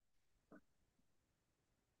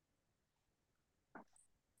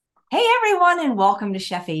Hey everyone, and welcome to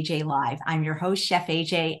Chef AJ Live. I'm your host, Chef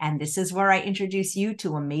AJ, and this is where I introduce you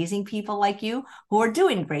to amazing people like you who are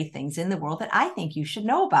doing great things in the world that I think you should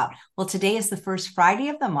know about. Well, today is the first Friday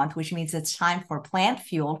of the month, which means it's time for Plant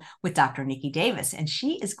Fueled with Dr. Niki Davis, and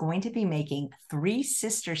she is going to be making Three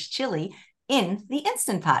Sisters chili in the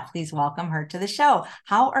Instant Pot. Please welcome her to the show.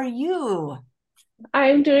 How are you?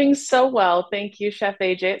 I'm doing so well. Thank you, Chef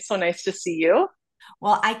AJ. It's so nice to see you.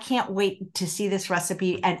 Well, I can't wait to see this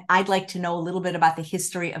recipe. And I'd like to know a little bit about the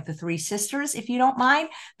history of the Three Sisters, if you don't mind,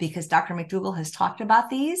 because Dr. McDougall has talked about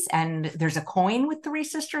these and there's a coin with Three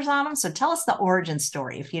Sisters on them. So tell us the origin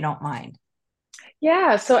story, if you don't mind.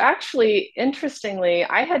 Yeah, so actually, interestingly,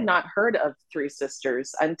 I had not heard of Three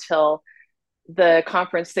Sisters until the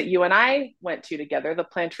conference that you and I went to together, the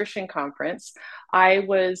Plantrition Conference. I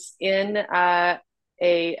was in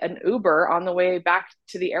an Uber on the way back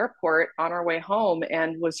to the airport on our way home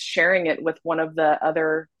and was sharing it with one of the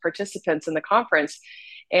other participants in the conference.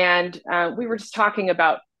 And we were just talking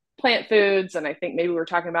about plant foods. And I think maybe we were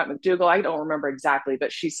talking about McDougall. I don't remember exactly,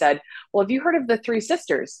 but she said, "Well, have you heard of the Three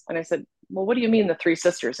Sisters?" And I said, "Well, what do you mean the Three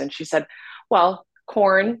Sisters?" And she said, "Well,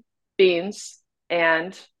 corn, beans,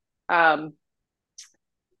 um,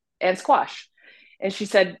 and squash." And she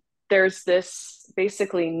said, there's this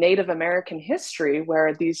basically Native American history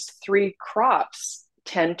where these three crops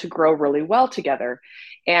tend to grow really well together.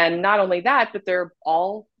 And not only that, but they're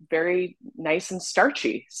all very nice and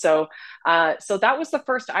starchy. So that was the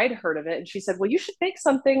first I'd heard of it. And she said, "Well, you should make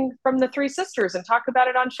something from the Three Sisters and talk about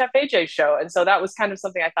it on Chef AJ's show." And so that was kind of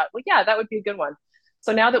something I thought, well, yeah, that would be a good one.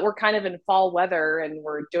 So now that we're kind of in fall weather and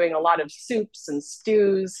we're doing a lot of soups and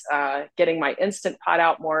stews, getting my Instant Pot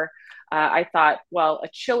out more, I thought, well, a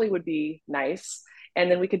chili would be nice.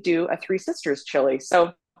 And then we could do a Three Sisters chili.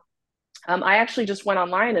 So I actually just went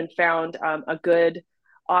online and found a good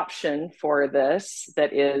option for this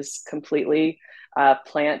that is completely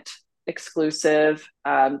plant exclusive,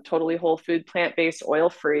 totally whole food, plant based, oil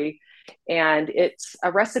free. And it's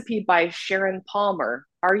a recipe by Sharon Palmer.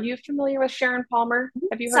 Are you familiar with Sharon Palmer?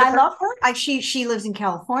 Have you So heard of I her? love her. She lives in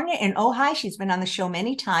California in Ojai. She's been on the show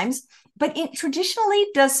many times. But traditionally,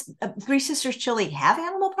 does Three Sisters chili have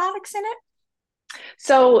animal products in it?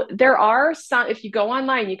 So there are some, if you go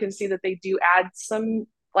online, you can see that they do add some,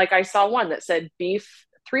 like I saw one that said beef,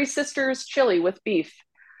 Three Sisters chili with beef.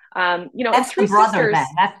 And That's the Three brother then.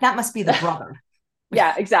 Sisters, That must be the brother.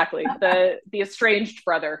 yeah, exactly. The estranged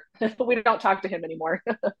brother. We don't talk to him anymore.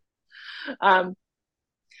 um,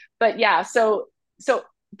 but yeah, so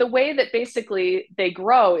the way that basically they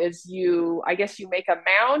grow is I guess you make a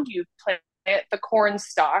mound, you plant the corn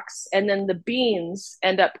stalks, and then the beans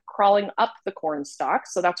end up crawling up the corn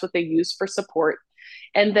stalks. So that's what they use for support.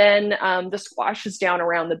 And then the squash is down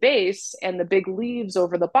around the base, and the big leaves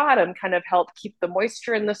over the bottom kind of help keep the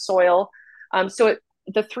moisture in the soil.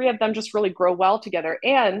 The three of them just really grow well together.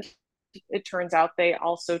 And it turns out they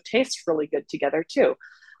also taste really good together too.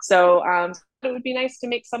 So it would be nice to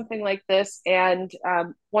make something like this. And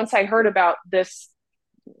once I heard about this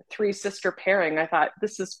three sister pairing, I thought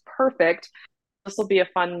this is perfect. This will be a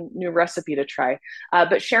fun new recipe to try.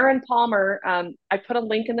 But Sharon Palmer, I put a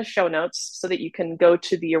link in the show notes so that you can go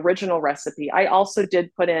to the original recipe. I also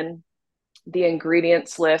did put in the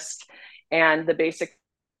ingredients list and the basic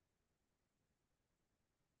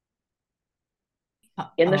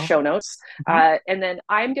in the Oh. show notes. Mhm. And then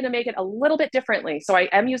I'm going to make it a little bit differently. So I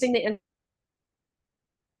am using the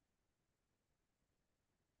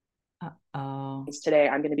Oh. today.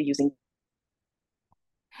 I'm going to be using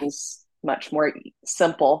much more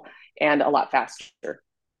simple and a lot faster.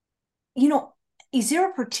 You know, is there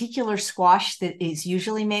a particular squash that is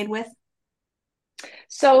usually made with?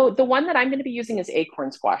 So the one that I'm going to be using is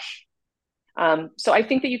acorn squash. So I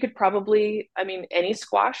think that you could probably, I mean, any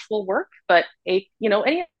squash will work, but any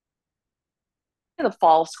of the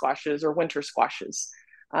fall squashes or winter squashes,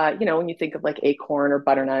 when you think of like acorn or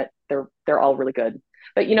butternut, they're all really good.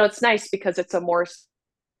 But it's nice because it's a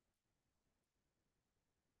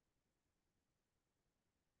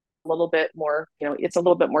little bit more, it's a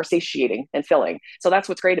little bit more satiating and filling. So that's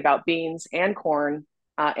what's great about beans and corn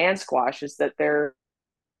and squash is that they're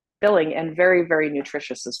filling and very, very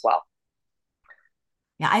nutritious as well.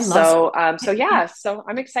 Yeah, I love So yeah, so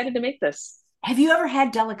I'm excited to make this. Have you ever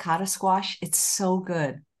had delicata squash? It's so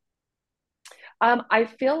good. I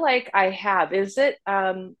feel like I have. Is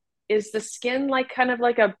the skin like kind of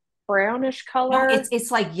like a brownish No, color?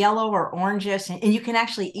 it's like yellow or orangish, and you can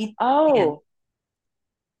actually eat it. Oh,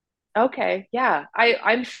 okay. Yeah.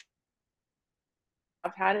 I've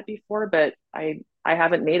had it before, but I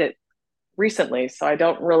haven't made it recently, so I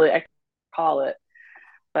don't really call it.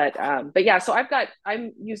 But yeah, so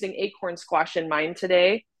I'm using acorn squash in mine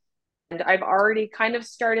today, and I've already kind of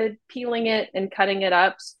started peeling it and cutting it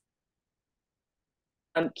up.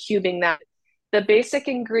 I'm cubing that. The basic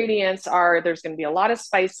ingredients are there's going to be a lot of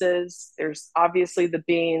spices. There's obviously the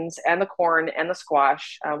beans and the corn and the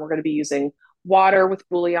squash. We're going to be using water with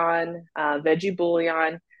bouillon, veggie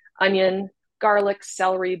bouillon, onion, garlic,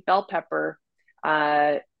 celery, bell pepper,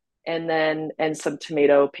 uh, and some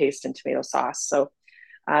tomato paste and tomato sauce. So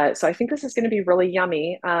I think this is going to be really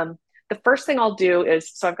yummy. The first thing I'll do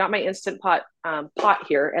is, so I've got my Instant Pot pot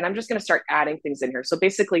here, and I'm just going to start adding things in here. So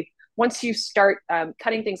basically, once you start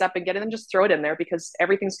cutting things up and getting them, just throw it in there because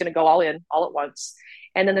everything's going to go all in all at once.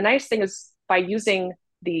 And then the nice thing is by using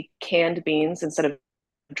the canned beans instead of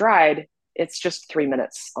dried, it's just 3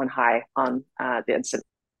 minutes on high on the Instant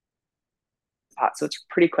Pot. So it's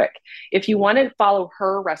pretty quick. If you want to follow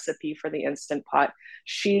her recipe for the Instant Pot,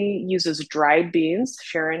 she uses dried beans.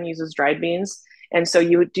 Sharon uses dried beans. And so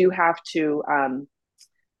you do have to,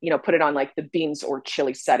 put it on like the beans or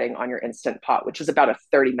chili setting on your Instant Pot, which is about a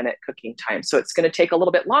 30-minute cooking time. So it's going to take a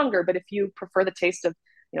little bit longer. But if you prefer the taste of,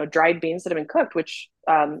 dried beans that have been cooked, which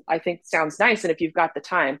I think sounds nice, and if you've got the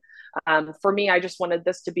time, for me, I just wanted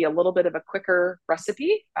this to be a little bit of a quicker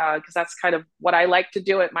recipe because that's kind of what I like to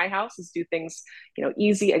do at my house is do things,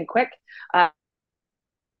 easy and quick. And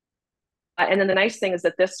then the nice thing is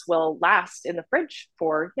that this will last in the fridge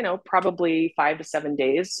for, probably 5 to 7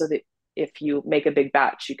 days so that if you make a big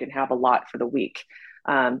batch, you can have a lot for the week,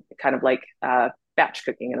 kind of like batch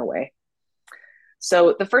cooking in a way.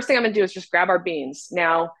 So the first thing I'm going to do is just grab our beans.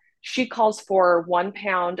 Now, she calls for 1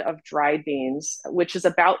 pound of dried beans, which is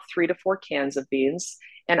about 3 to 4 cans of beans.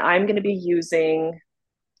 And I'm going to be using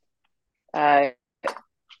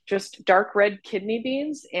just dark red kidney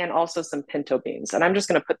beans and also some pinto beans. And I'm just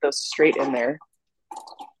going to put those straight in there.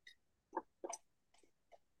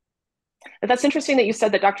 But that's interesting that you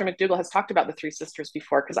said that Dr. McDougall has talked about the Three Sisters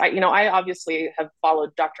before, because I obviously have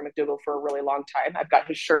followed Dr. McDougall for a really long time. I've got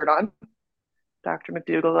his shirt on,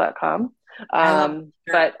 drmcdougall.com. I love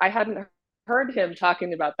But I hadn't heard him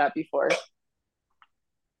talking about that before.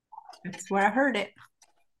 That's where I heard it.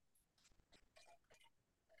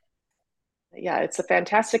 Yeah, it's a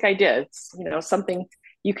fantastic idea. It's, something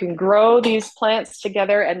you can grow these plants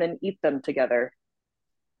together and then eat them together.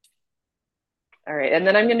 All right, and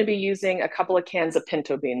then I'm going to be using a couple of cans of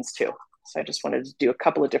pinto beans too. So I just wanted to do a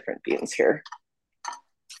couple of different beans here.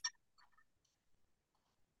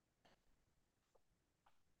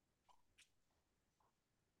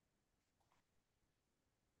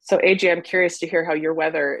 So AJ, I'm curious to hear how your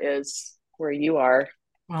weather is where you are.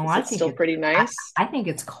 Well, Is I it think still it's pretty nice? I think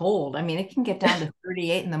it's cold. I mean, it can get down to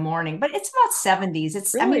 38 in the morning, but it's about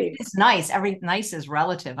 70s. Really? It's nice. Every nice is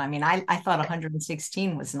relative. I mean, I thought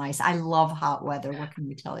 116 was nice. I love hot weather. What can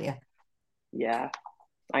we tell you? Yeah,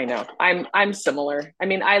 I know. I'm similar. I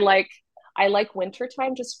mean, I like winter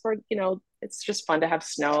time just for, it's just fun to have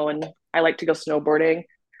snow and I like to go snowboarding,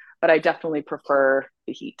 but I definitely prefer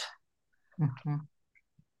the heat. Mhm.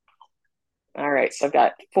 All right, so I've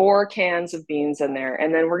got 4 cans of beans in there,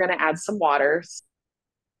 and then we're going to add some water.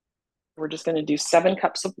 We're just going to do 7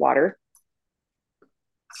 cups of water.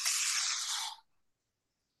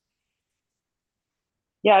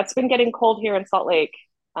 Yeah, it's been getting cold here in Salt Lake.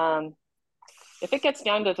 Um, if it gets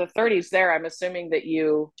down to the 30s there, I'm assuming that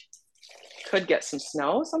you could get some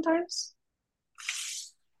snow sometimes,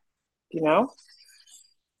 you know?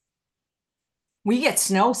 We get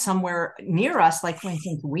snow somewhere near us, like for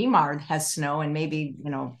instance, Weimar has snow and maybe,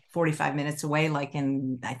 45 minutes away, like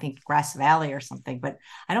in, I think, Grass Valley or something, but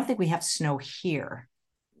I don't think we have snow here.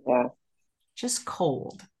 Yeah. Just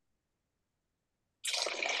cold.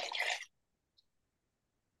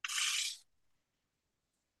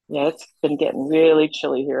 Yeah, it's been getting really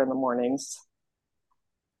chilly here in the mornings.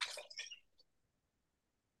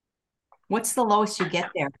 What's the lowest you get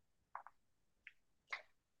there?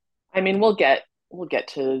 I mean, we'll get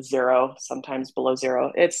to 0, sometimes below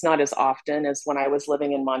 0. It's not as often as when I was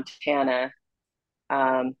living in Montana.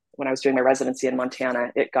 When I was doing my residency in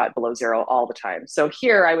Montana, it got below 0 all the time. So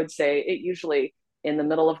here, I would say it usually in the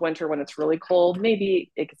middle of winter when it's really cold,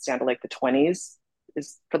 maybe it gets down to like the 20s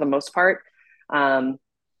is for the most part. Um,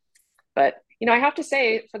 but I have to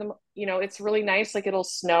say it's really nice. Like it'll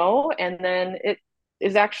snow and then it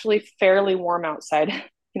is actually fairly warm outside.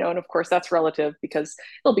 And of course that's relative because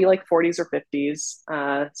it'll be like 40s or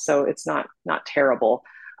 50s. So it's not terrible.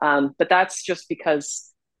 But that's just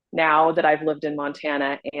because now that I've lived in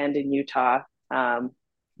Montana and in Utah,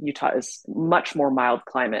 Utah is much more mild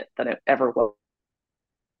climate than it ever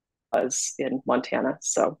was in Montana.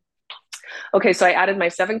 So Okay, so I added my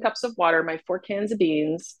 7 cups of water, my 4 cans of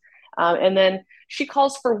beans, and then she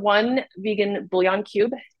calls for one vegan bouillon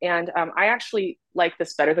cube. And I actually like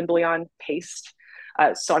this better than bouillon paste.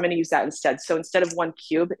 So I'm going to use that instead. So instead of 1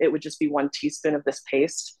 cube, it would just be 1 teaspoon of this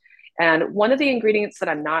paste. And one of the ingredients that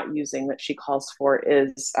I'm not using that she calls for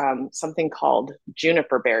is something called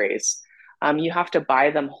juniper berries. You have to buy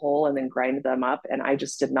them whole and then grind them up. And I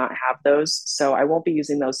just did not have those. So I won't be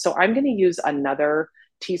using those. So I'm going to use another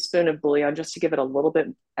teaspoon of bouillon just to give it a little bit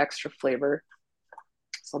extra flavor.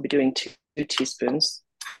 So I'll be doing 2 teaspoons.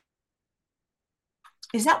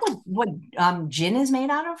 Is that what gin is made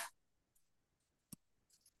out of?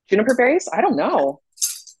 Juniper berries? I don't know.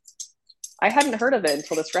 I hadn't heard of it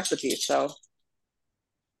until this recipe. So,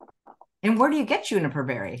 And where do you get juniper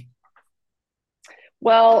berry?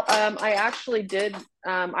 well, I actually did.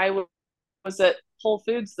 Was at Whole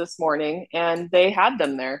Foods this morning and they had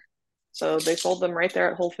them there. So they sold them right there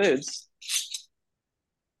at Whole Foods.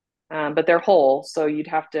 But they're whole. So you'd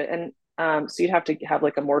have to, and so you'd have to have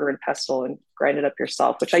like a mortar and pestle and grind it up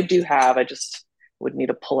yourself, which I do have. I just would need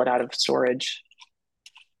to pull it out of storage.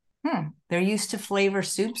 They're used to flavor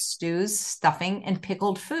soups, stews, stuffing, and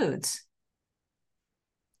pickled foods.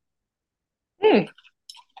 Hmm,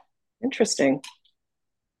 interesting.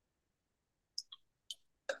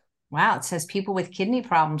 Wow, it says people with kidney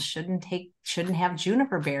problems shouldn't have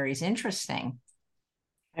juniper berries. Interesting.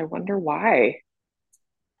 I wonder why.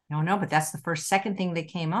 No, no, but that's the second thing that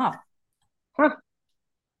came up. Huh.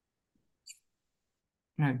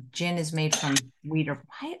 No, gin is made from wheat or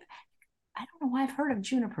I don't know why I've heard of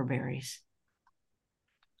juniper berries.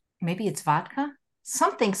 Maybe it's vodka.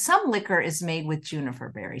 Some liquor is made with juniper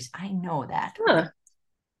berries. I know that, but Huh.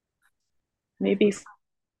 Maybe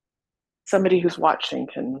somebody who's watching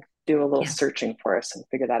can do a little yeah. searching for us and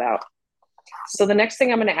figure that out. So the next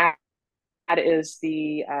thing I'm going to add is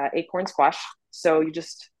the acorn squash. So you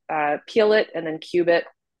just peel it and then cube it.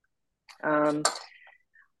 Um,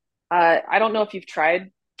 I don't know if you've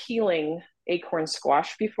tried peeling acorn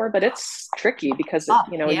squash before, but it's tricky because Oh,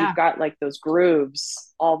 you've yeah. got like those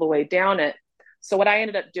grooves all the way down it. So what I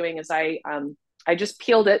ended up doing is I just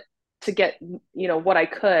peeled it to get what I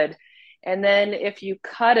could, and then if you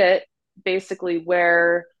cut it basically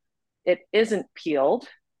where it isn't peeled,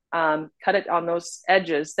 cut it on those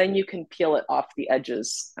edges, then you can peel it off the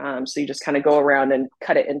edges. So you just kind of go around and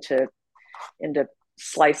cut it into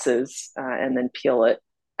slices and then peel it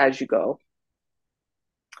as you go.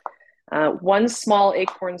 1 small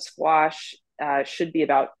acorn squash should be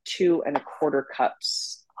about 2¼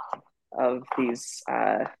 cups of these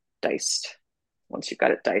diced, once you've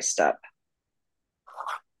got it diced up.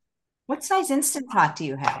 What size Instant Pot do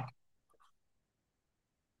you have?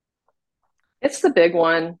 It's the big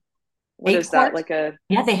one. What Eight is that? quart? Like a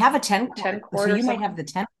Yeah, they have a 10 10 quart. So quart or you might have something?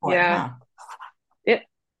 the 10 quart, Yeah, huh? it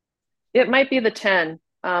it might be the 10.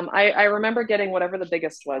 I remember getting whatever the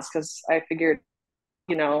biggest was because I figured,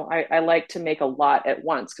 I like to make a lot at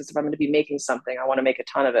once because if I'm going to be making something, I want to make a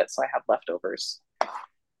ton of it so I have leftovers.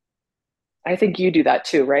 I think you do that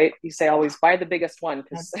too, right? You say always buy the biggest one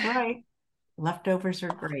because, That's right. Leftovers are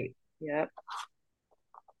great. yeah.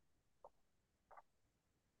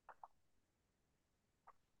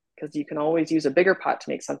 Because you can always use a bigger pot to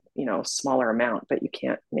make some, smaller amount, but you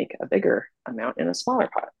can't make a bigger amount in a smaller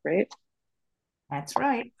pot, right? That's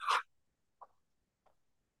right.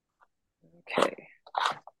 Okay,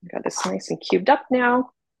 got this nice and cubed up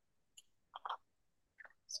now.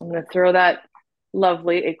 So I'm going to throw that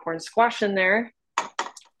lovely acorn squash in there.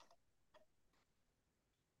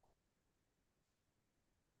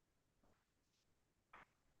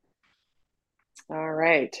 All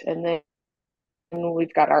right, and then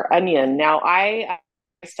we've got our onion. Now I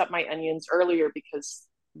sliced up my onions earlier because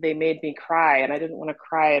they made me cry, and I didn't want to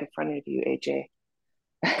cry in front of you, AJ.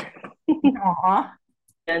 Uh-huh.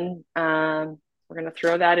 And we're going to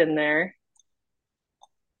throw that in there.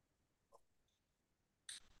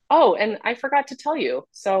 Oh, and I forgot to tell you.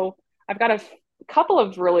 So I've got a couple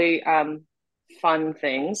of really fun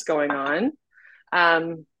things going on.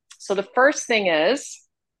 So the first thing is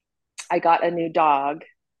I got a new dog.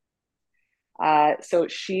 So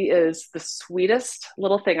she is the sweetest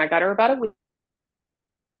little thing. I got her about a week.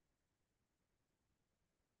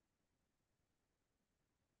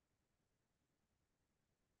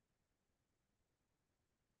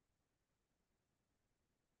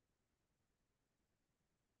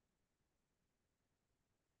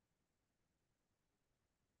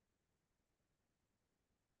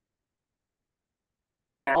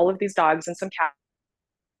 All of these dogs and some cats.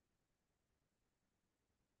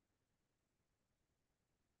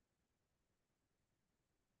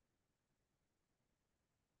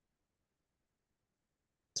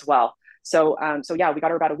 well. So yeah, we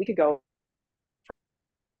got her about a week ago,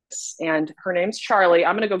 and her name's Charlie.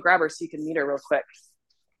 I'm gonna go grab her so you can meet her real quick.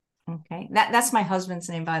 Okay. That's my husband's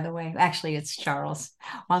name, by the way. Actually, it's Charles.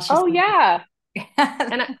 While she's Oh going. yeah,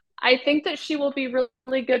 and I think that she will be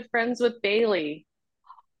really good friends with Bailey.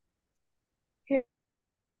 Here,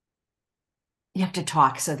 You have to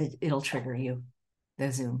talk so that it'll trigger you,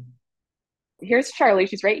 the Zoom. here's Charlie.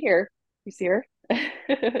 She's right here. You see her?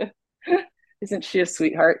 Isn't she a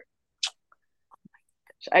sweetheart?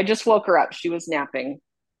 I just woke her up. She was napping.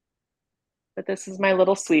 But this is my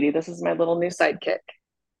little sweetie. This is my little new sidekick.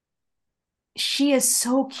 She is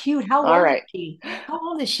so cute. How All old is right. she? How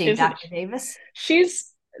old is she, Isn't Dr. Davis?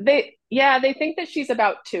 she's they think that she's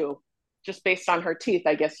about 2, just based on her teeth.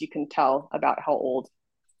 I guess you can tell about how old.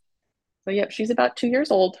 So yep, she's about 2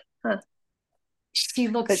 years old. Huh. She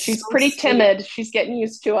looks But she's so pretty sweet. timid. She's getting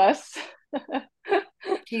used to us.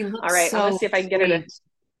 She All looks right, I'm gonna so see if I can get her to. sweet.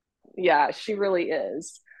 Yeah, she really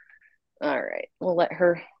is. All right, we'll let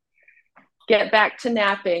her get back to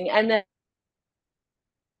napping, and then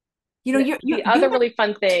You know, the you've other been, really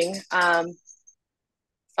fun thing.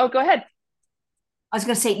 Oh, go ahead. I was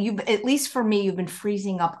going to say, you at least for me, you've been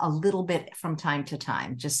freezing up a little bit from time to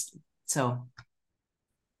time. Just so.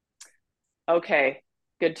 Okay,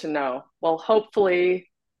 good to know. Well, hopefully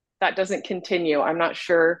that doesn't continue. I'm not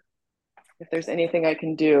sure if there's anything I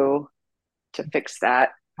can do to fix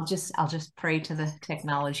that. I'll just pray to the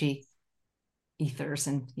technology ethers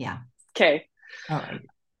and yeah. Okay. All right.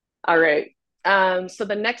 All right. So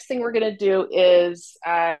the next thing we're going to do is,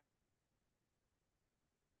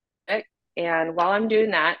 and while I'm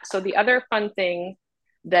doing that, so the other fun thing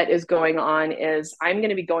that is going on is I'm going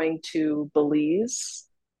to be going to Belize.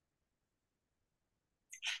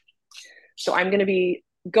 So I'm going to be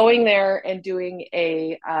going there and doing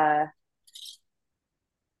a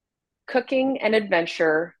cooking and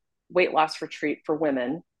adventure weight loss retreat for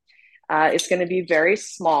women. It's going to be very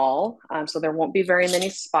small, so there won't be very many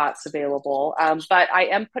spots available. But I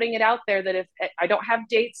am putting it out there that if I don't have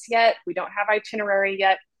dates yet, we don't have itinerary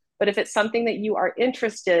yet, but if it's something that you are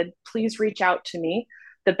interested, please reach out to me.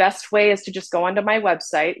 The best way is to just go onto my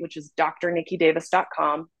website, which is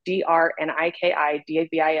drnikidavis.com,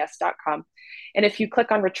 drnikidabis.com. And if you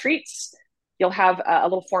click on retreats, you'll have a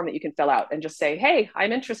little form that you can fill out and just say, hey,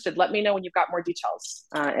 I'm interested. Let me know when you've got more details.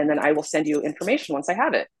 And then I will send you information once I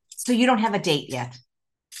have it. So you don't have a date yet.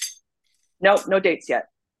 No, no dates yet.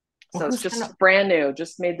 Well, So it's who's gonna? just brand new.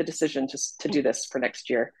 Just made the decision just to do this for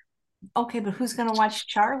next year. Okay, but who's gonna watch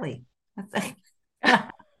Charlie?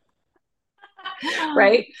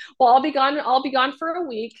 Right. Well, I'll be gone. I'll be gone for a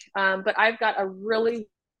week. But I've got a really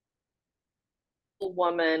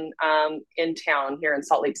woman in town here in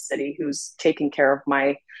Salt Lake City who's taken care of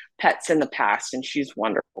my pets in the past, and she's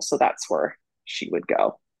wonderful. So that's where she would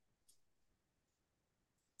go.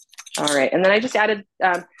 All right. And then I just added,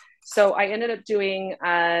 so I ended up doing,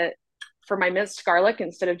 for my minced garlic,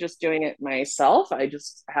 instead of just doing it myself, I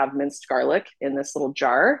just have minced garlic in this little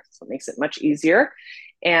jar. So it makes it much easier.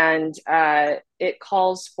 And it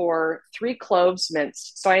calls for 3 cloves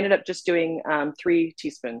minced. So I ended up just doing 3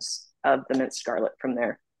 teaspoons of the minced garlic from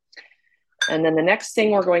there. And then the next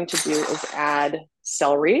thing we're going to do is add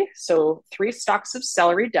celery. So 3 stalks of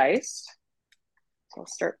celery diced. So I'll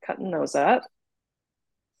start cutting those up.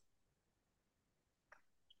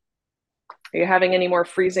 Are you having any more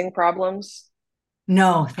freezing problems?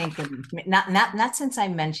 No, thank goodness. Not since I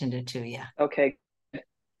mentioned it to you. Okay.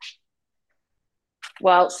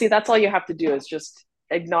 Well, see, that's all you have to do is just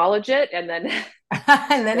acknowledge it, and then And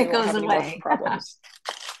then then it we won't goes have any more away. problems.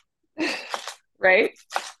 Right?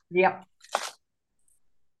 Yep.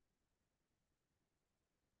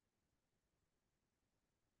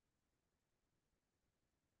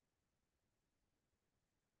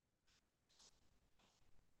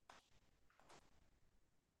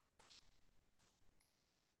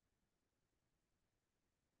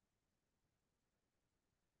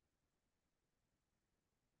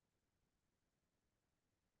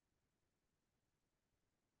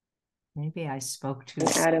 Maybe I spoke too And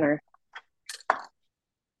add in soon. our.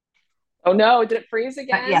 Oh no, did it freeze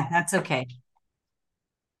again? Yeah, that's okay.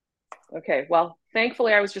 Okay, well,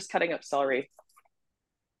 thankfully I was just cutting up celery.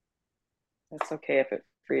 That's okay if it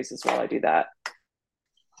freezes while I do that.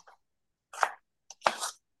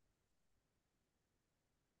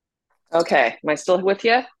 Okay, am I still with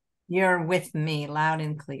you? You're with me loud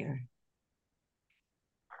and clear.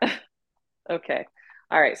 Okay.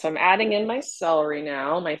 All right, so I'm adding in my celery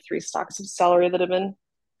now, my 3 stalks of celery that have been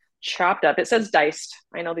chopped up. It says diced.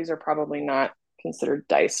 I know these are probably not considered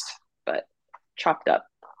diced, but chopped up.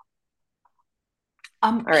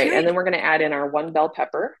 I'm All right, and curious, then we're going to add in our one bell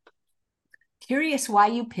pepper. curious why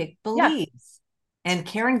you picked Yeah. Belize. And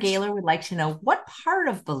Karen Gaylor would like to know what part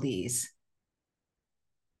of Belize.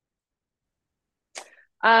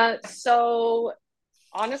 So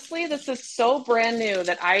honestly, this is so brand new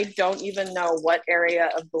that I don't even know what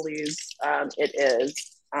area of Belize it is.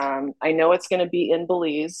 I know it's going to be in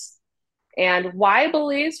Belize. And why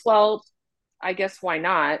Belize? Well, I guess why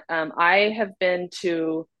not? I have been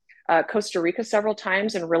to Costa Rica several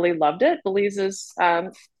times and really loved it. Belize is,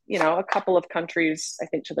 a couple of countries, I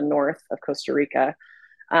think, to the north of Costa Rica.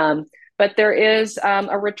 Um, but there is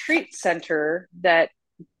a retreat center that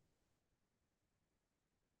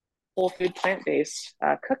whole food plant based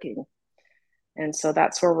cooking. And so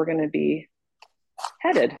that's where we're going to be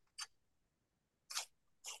headed.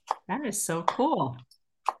 That is so cool.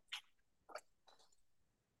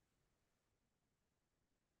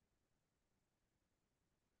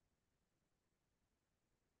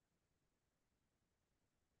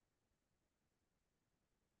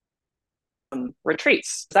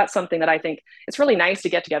 Retreats. That's something that I think it's really nice to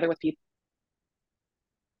get together with people.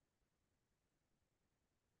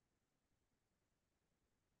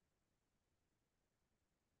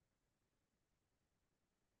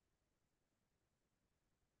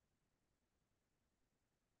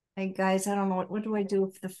 Hey guys, I don't know what do I do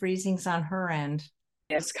if the freezing's on her end?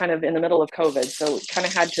 It's kind of in the middle of COVID, so we kind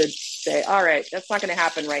of had to say, all right, that's not going to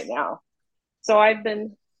happen right now. So I've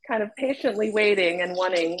been kind of patiently waiting and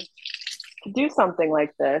wanting to do something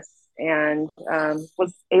like this, and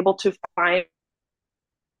was able to find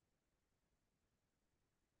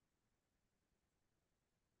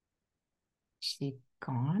She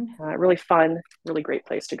gone? a really fun, really great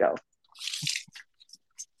place to go.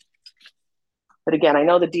 But again, I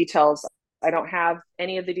know the details. I don't have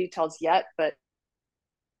any of the details yet, but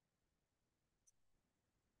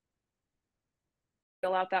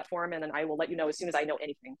fill out that form and then I will let you know as soon as I know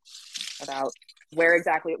anything about where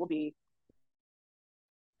exactly it will be,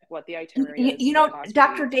 what the itinerary is, what the cost will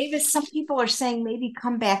Dr. be. Davis, some people are saying maybe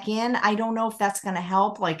come back in. I don't know if that's going to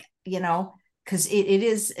help, because it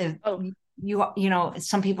is, Oh,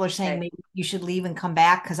 some people are saying okay. maybe you should leave and come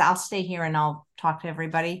back because I'll stay here and I'll talk to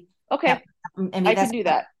everybody. Okay. That, I mean, I can do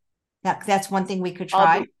that. that's one thing we could I'll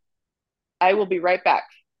try. be, I will be right back.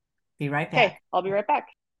 Be right Okay. back. I'll be right back.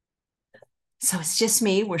 So it's just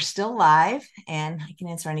me. We're still live, and I can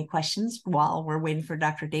answer any questions while we're waiting for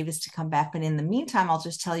Dr. Davis to come back. But in the meantime, I'll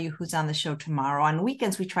just tell you who's on the show tomorrow. On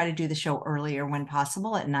weekends, we try to do the show earlier when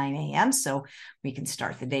possible at 9 a.m. So we can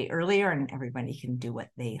start the day earlier and everybody can do what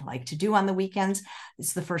they like to do on the weekends.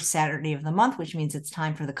 It's the first Saturday of the month, which means it's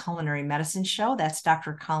time for the Culinary Medicine Show. That's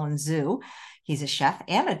Dr. Colin Zhu. He's a chef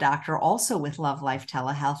and a doctor, also with Love Life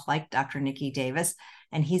Telehealth, like Dr. Niki Davis.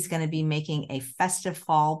 And he's going to be making a festive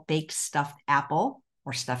fall baked stuffed apple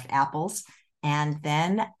or stuffed apples. And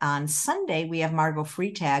then on Sunday, we have Margot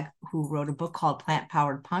Freitag, who wrote a book called Plant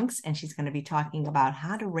Powered Punks, and she's going to be talking about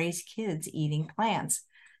how to raise kids eating plants.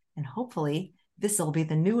 And hopefully, this will be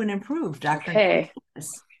the new and improved Dr. Okay.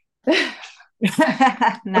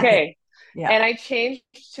 Nothing. Okay. Yeah. And I changed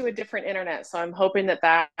to a different internet. So I'm hoping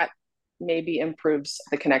that maybe improves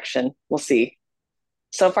the connection. We'll see.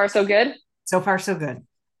 So far, so good. So far, so good.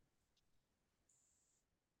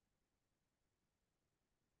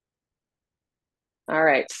 All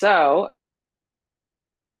right. So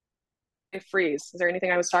I freeze. Is there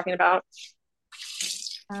anything I was talking about?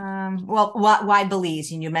 Well, why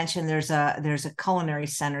Belize? And you mentioned there's a culinary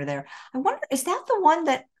center there. I wonder, is that the one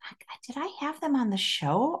that did I have them on the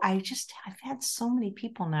show? I've had so many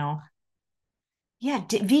people now. Yeah,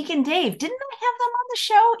 Vegan Dave. Didn't I have them on the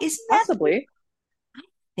show? Isn't that Possibly.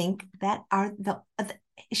 think that are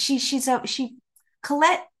she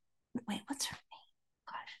Colette. Wait, what's her name?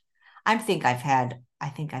 Gosh, I think I've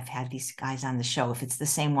had these guys on the show. If it's the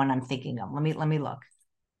same one I'm thinking of, let me look.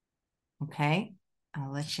 Okay,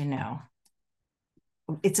 I'll let you know.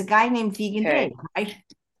 It's a guy named Vegan Dave, Okay. right?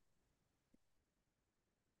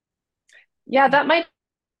 Yeah, that might.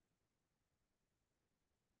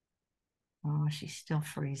 Oh, she's still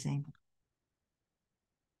freezing.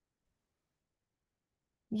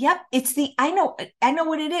 Yep, I know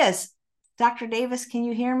what it is. Dr. Davis, can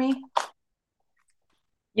you hear me?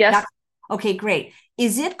 Yes, Okay, great.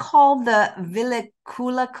 Is it called the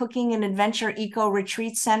Villicula Cooking and Adventure Eco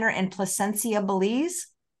Retreat Center in Placencia, Belize?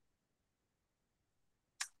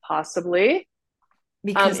 possibly.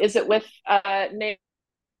 Because Is it with yeah, Naomi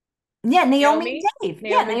and Naomi? Dave.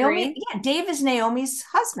 Yeah, Naomi Naomi. Green? Yeah, Dave is Naomi's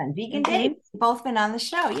husband, Vegan Dave. Mm-hmm. Both been on the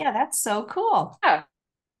show. Yeah, that's so cool. Yeah.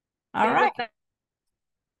 All Be right, with them.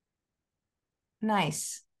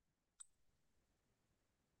 nice.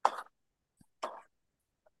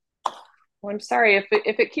 Well, I'm sorry if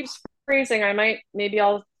it keeps freezing, maybe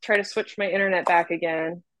I'll try to switch my internet back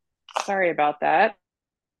again. Sorry about that.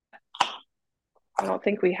 I don't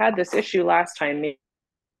think we had this issue last time.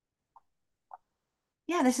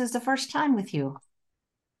 Yeah, this is the first time with you.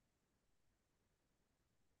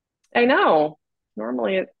 I know.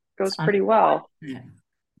 Normally it It's goes pretty well. unfortunate.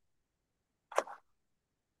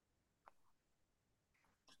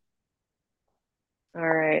 All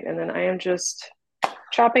right, and then I am just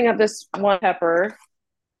chopping up this one pepper.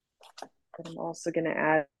 And I'm also going to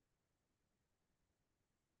add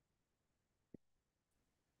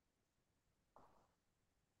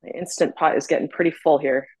my Instant Pot is getting pretty full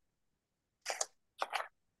here.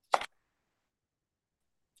 Are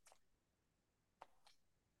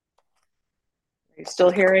you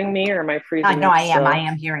still hearing me, or am I freezing No, up I am. I still?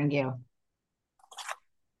 am hearing you.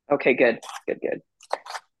 Okay, good, good, good.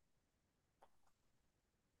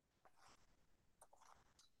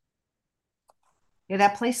 Yeah,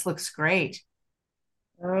 that place looks great.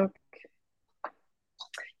 Okay.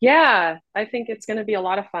 Yeah, I think it's going to be a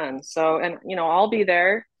lot of fun. So, and I'll be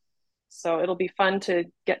there. So it'll be fun to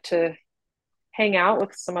get to hang out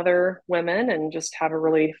with some other women and just have a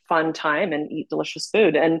really fun time and eat delicious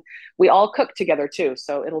food. And we all cook together too.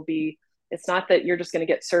 So it's not that you're just going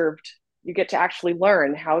to get served. You get to actually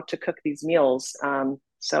learn how to cook these meals.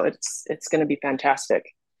 So it's going to be fantastic.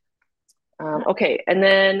 Okay, and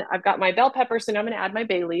then I've got my bell pepper, so now I'm going to add my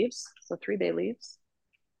bay leaves. So 3 bay leaves.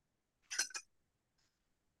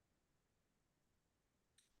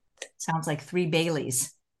 Sounds like 3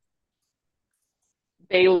 Baileys.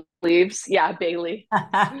 Bay leaves, yeah, Bailey.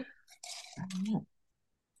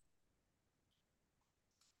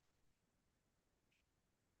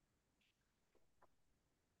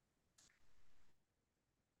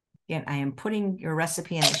 Again, I am putting your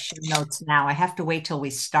recipe in the show notes now. I have to wait till we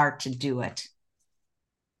start to do it.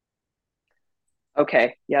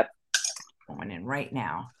 Okay, yep. Going in right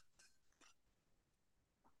now.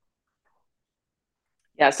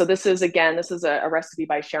 Yeah, so this is a recipe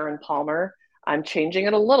by Sharon Palmer. I'm changing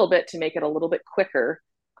it a little bit to make it a little bit quicker.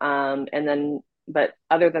 But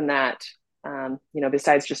other than that,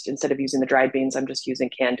 besides just instead of using the dried beans, I'm just using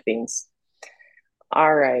canned beans.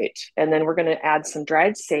 All right, and then we're going to add some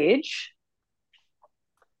dried sage.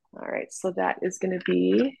 All right, so that is going to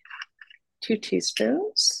be 2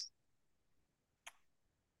 teaspoons.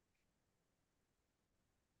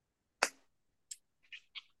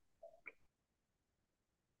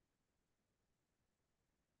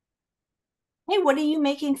 Hey, what are you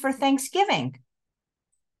making for Thanksgiving?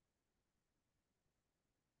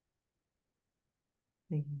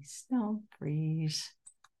 Please don't freeze.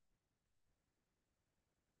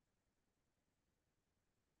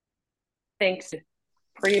 Thanks.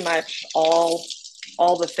 Pretty much all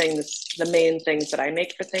the main things that I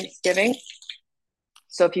make for Thanksgiving.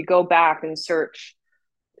 So if you go back and search,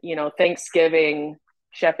 Thanksgiving,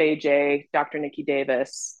 Chef AJ, Dr. Nikki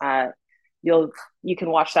Davis, you can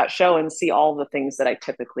watch that show and see all the things that I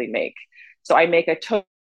typically make. So I make a toast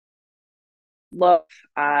loaf.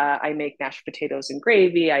 I make mashed potatoes and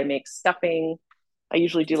gravy. I make stuffing. I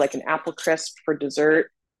usually do like an apple crisp for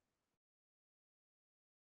dessert.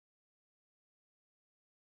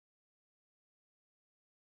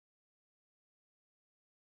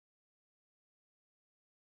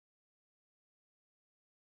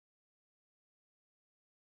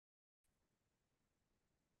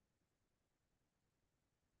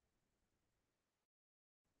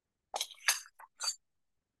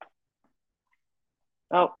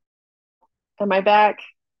 Oh, am I back?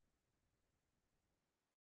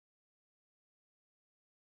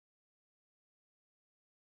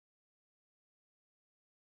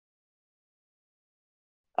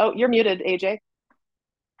 Oh, you're muted, AJ.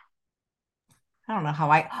 I don't know how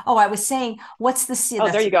I was saying, what's the, Oh,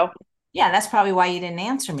 there that's, you go. yeah, that's probably why you didn't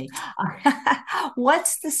answer me.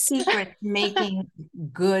 What's the secret to making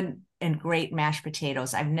good and great mashed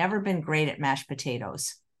potatoes? I've never been great at mashed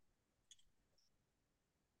potatoes.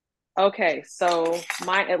 Okay, so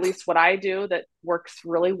at least what I do that works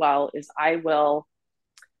really well is I will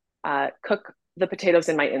cook the potatoes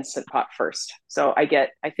in my Instant Pot first. So I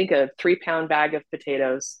think, a 3 pound bag of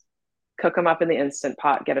potatoes, cook them up in the Instant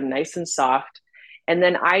Pot, get them nice and soft. And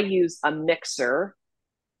then I use a mixer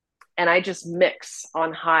and I just mix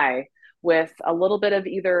on high with a little bit of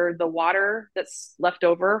either the water that's left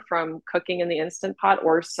over from cooking in the Instant Pot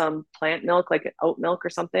or some plant milk, like oat milk or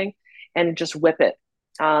something, and just whip it.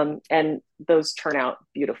 And those turn out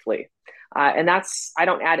beautifully. And I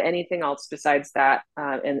don't add anything else besides that.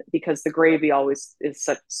 And because the gravy always is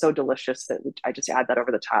so delicious that I just add that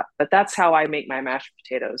over the top. But that's how I make my mashed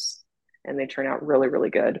potatoes. And they turn out really,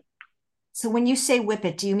 really good. So when you say whip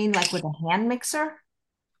it, do you mean like with a hand mixer?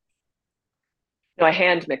 No, a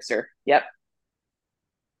hand mixer. Yep.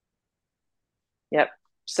 Yep.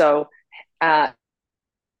 So, uh,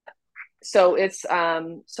 so it's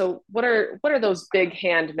what are those big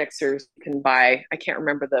hand mixers you can buy? I can't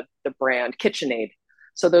remember the brand. KitchenAid.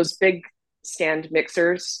 So those big stand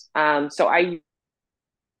mixers. So I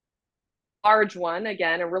large one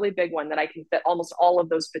again, a really big one that I can fit almost all of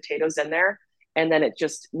those potatoes in there, and then it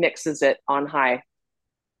just mixes it on high.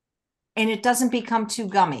 And it doesn't become too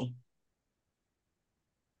gummy.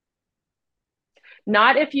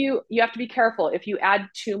 Not if you have to be careful if you add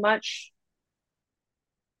too much.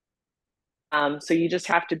 So you just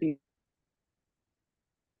have to be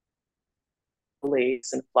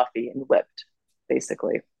lace and fluffy and whipped,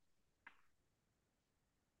 basically.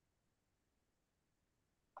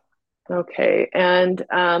 Okay, and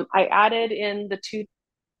I added in the two,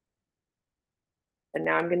 and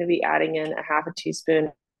now I'm going to be adding in a half a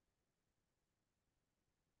teaspoon.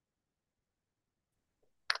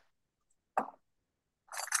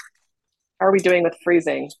 How are we doing with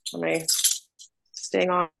freezing? Am I staying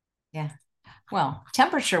on? Yeah. Well,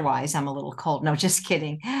 temperature wise, I'm a little cold. No, just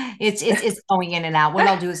kidding. It's going in and out. What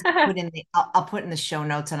I'll do is I'll put in the show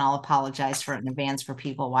notes and I'll apologize for it in advance for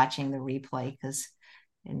people watching the replay because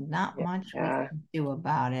not much we Yeah, can do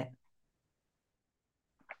about it.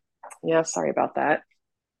 yeah. Sorry about that.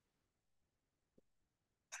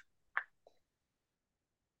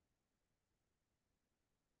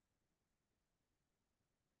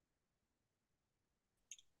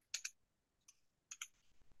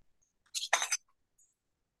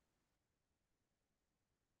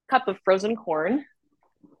 Cup of frozen corn.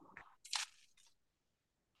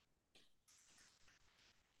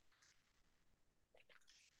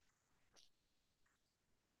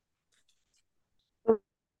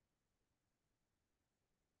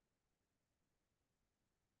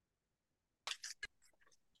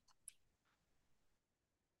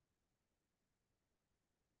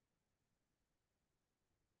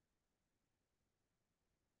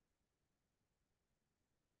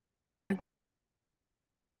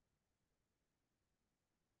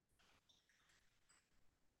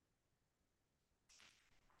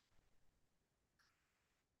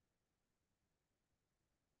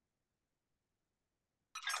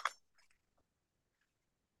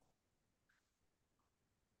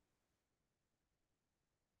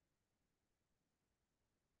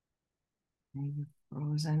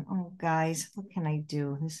 Frozen. Oh, guys, what can I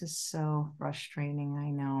do? This is so frustrating. I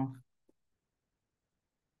know.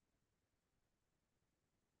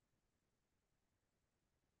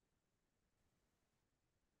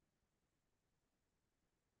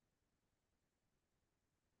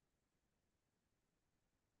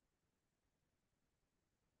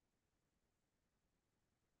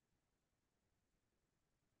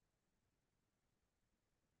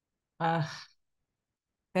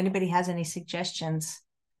 If anybody has any suggestions,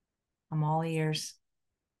 I'm all ears.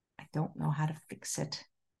 I don't know how to fix it.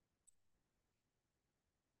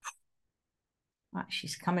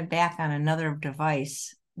 She's coming back on another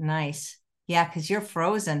device. Nice. Yeah, because you're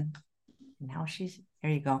frozen. Now she's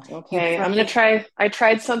there you go. You Okay, I'm gonna froze. try. I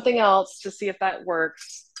tried something else to see if that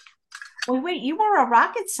works. Well, wait, you were a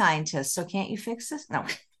rocket scientist, so can't you fix this? No.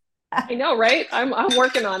 I know, right? I'm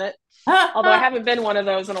working on it. Although I haven't been one of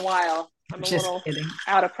those in a while. I'm a Just little kidding.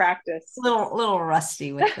 out of practice. Little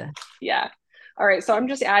rusty with the Yeah. All right. So I'm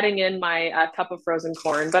just adding in my cup of frozen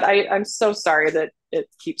corn, but I'm so sorry that it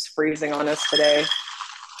keeps freezing on us today.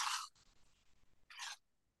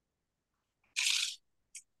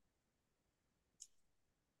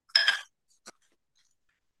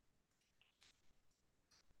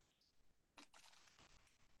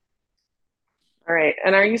 All right.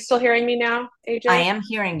 And are you still hearing me now, I AJ? am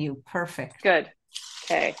hearing you. Perfect. Good.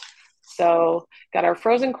 Okay. So got our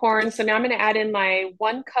frozen corn. So now I'm going to add in my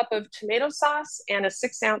 1 cup of tomato sauce and a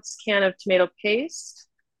 6-ounce can of tomato paste.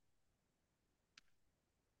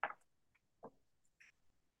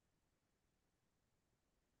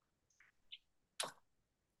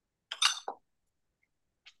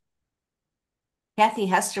 Kathy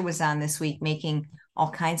Hester was on this week making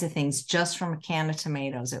all kinds of things just from a can of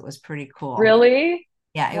tomatoes. It was pretty cool. Really?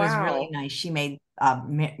 Yeah, it was really Wow. nice. She made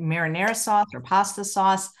marinara sauce or pasta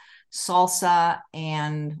sauce, salsa,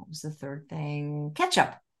 and what was the third thing?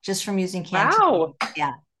 Ketchup, just from using canned Wow. tomatoes.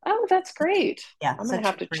 Yeah, Oh, that's great. yeah, I'm going to such a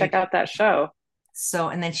have to check great. out that show. So,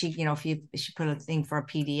 and then she, if you she put a thing for a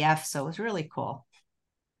PDF, so it was really cool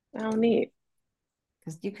Oh, neat.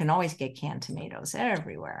 because you can always get canned tomatoes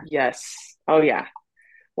everywhere. Yes. Oh, yeah.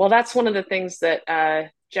 Well, that's one of the things that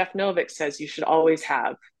Jeff Novick says you should always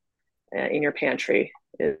have in your pantry.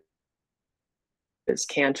 is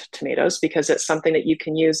canned tomatoes because it's something that you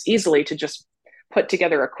can use easily to just put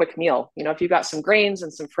together a quick meal. You know, if you've got some grains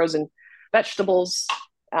and some frozen vegetables,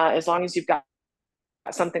 as long as you've got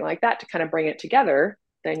something like that to kind of bring it together,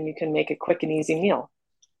 then you can make a quick and easy meal.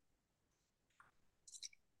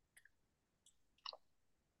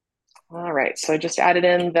 All right, so I just added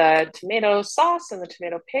in the tomato sauce and the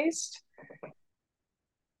tomato paste.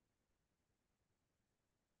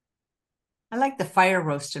 I like the fire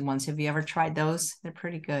roasted ones. Have you ever tried those? They're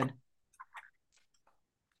pretty good.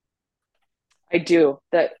 I do.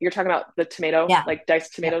 That you're talking about the tomato, Yeah. like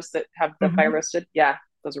diced Yeah. tomatoes that have the fire Mm-hmm. roasted. Yeah,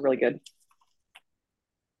 those are really good.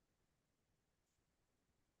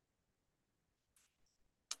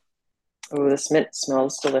 Oh, this mint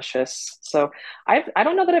smells delicious. So I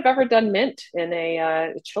don't know that I've ever done mint in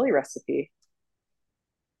a chili recipe.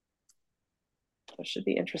 That should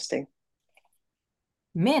be interesting.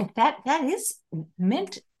 Mint. That is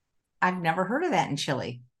mint. I've never heard of that in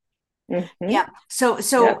chili. Mm-hmm. Yeah. So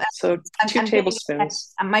Yep. So two I'm getting a text.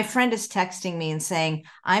 tablespoons. My friend is texting me and saying,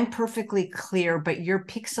 I'm perfectly clear, but you're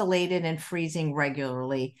pixelated and freezing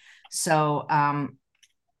regularly. So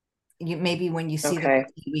you maybe when you see the Okay.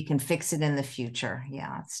 we can fix it in the future.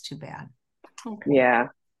 Yeah, it's too bad. Okay. Yeah.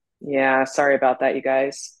 Yeah. Sorry about that, you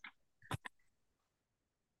guys.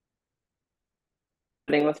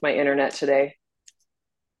 With my internet today.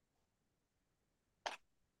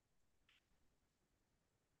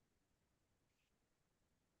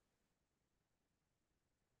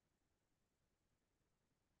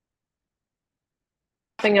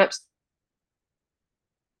 Thing up.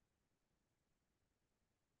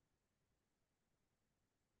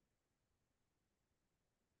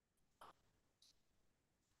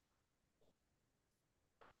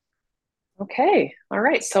 Okay. All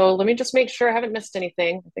right. So let me just make sure I haven't missed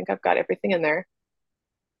anything. I think I've got everything in there.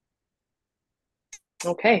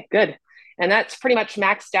 Okay, good. And that's pretty much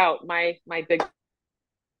maxed out my big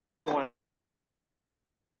one. You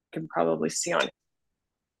can probably see on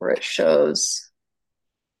where it shows.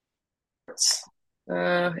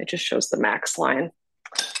 It just shows the max line.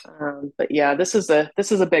 But yeah, this is a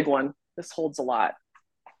big one. This holds a lot.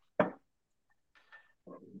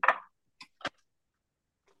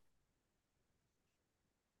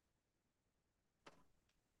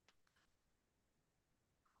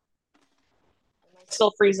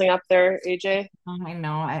 Still freezing up there, AJ? I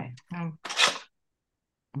know. I'm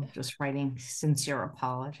just writing sincere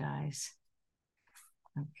apologize.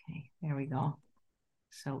 Okay, there we go.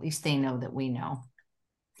 So at least they know that we know.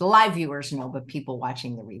 The live viewers know, but people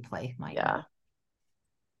watching the replay might Yeah.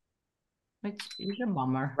 know. Which is a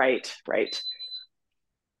bummer. Right, right.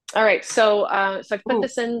 All right, so I've put Ooh.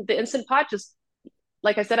 this in the Instant Pot. Just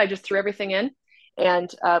like I said, I just threw everything in and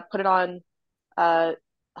put it on uh,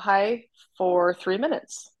 high for 3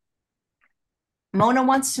 minutes. Mona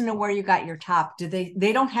wants to know where you got your top. They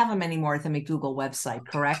don't have them anymore at the McDougal website,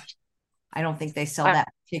 correct? I don't think they sell I, that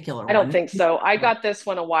particular I don't one. think so. I got this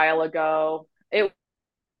one a while ago. It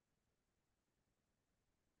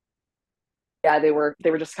Yeah, they were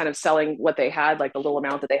just kind of selling what they had, like the little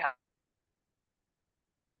amount that they had.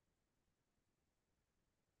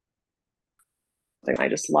 I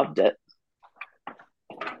just loved it.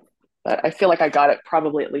 But I feel like I got it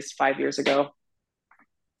probably at least 5 years ago,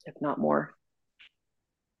 if not more.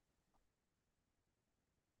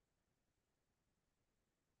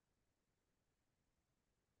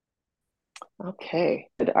 Okay.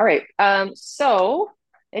 Good. All right. So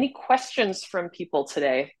any questions from people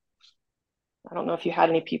today? I don't know if you had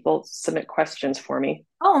any people submit questions for me.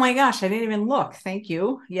 Oh my gosh, I didn't even look. Thank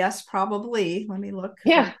you. Yes, probably. Let me look.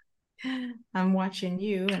 Yeah. I'm watching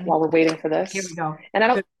you and While we're waiting for here we this. go. And I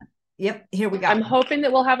don't, Yep, here we I'm go. hoping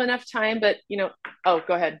that we'll have enough time, but oh,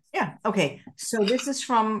 go ahead. Yeah, okay. So this is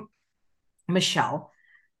from Michelle.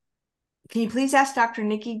 Can you please ask Dr.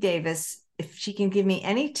 Niki Davis if she can give me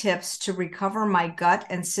any tips to recover my gut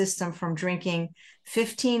and system from drinking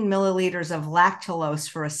 15 milliliters of lactulose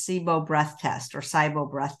for a SIBO breath test or SIBO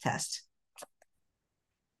breath test?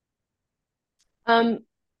 Um,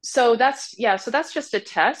 so that's just a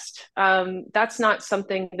test. That's not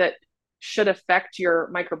something that should affect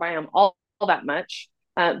your microbiome all that much.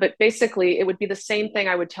 But basically, it would be the same thing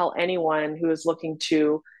I would tell anyone who is looking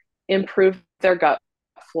to improve their gut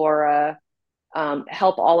flora,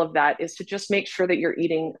 help all of that, is to just make sure that you're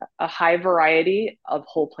eating a high variety of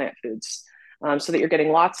whole plant foods, so that you're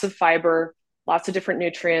getting lots of fiber, lots of different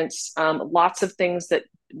nutrients, lots of things that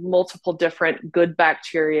multiple different good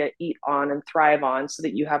bacteria eat on and thrive on, so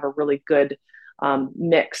that you have a really good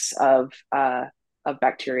mix of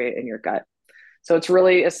bacteria in your gut. So it's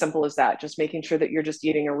really as simple as that, just making sure that you're just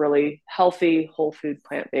eating a really healthy, whole food,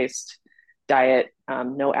 plant based diet,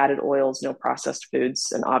 no added oils, no processed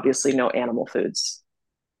foods, and obviously no animal foods.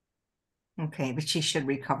 Okay, but she should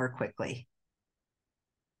recover quickly.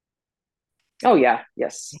 Oh, yeah,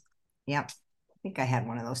 yes. Yep. I think I had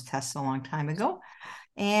one of those tests a long time ago.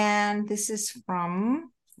 And this is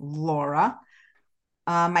from Laura.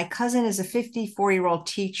 My cousin is a 54-year-old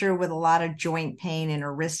teacher with a lot of joint pain in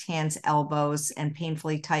her wrist, hands, elbows, and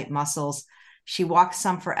painfully tight muscles. She walks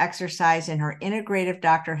some for exercise, and her integrative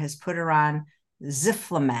doctor has put her on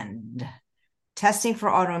Ziflamend. Testing for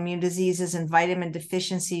autoimmune diseases and vitamin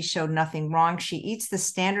deficiencies showed nothing wrong. She eats the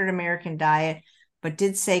standard American diet, but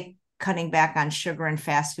did say cutting back on sugar and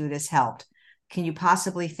fast food has helped. Can you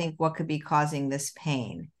possibly think what could be causing this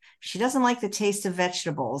pain? She doesn't like the taste of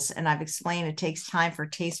vegetables, and I've explained it takes time for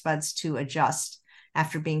taste buds to adjust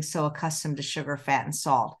after being so accustomed to sugar, fat, and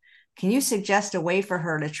salt. Can you suggest a way for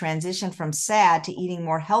her to transition from sad to eating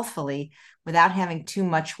more healthfully without having too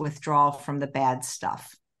much withdrawal from the bad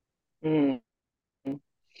stuff? Mm.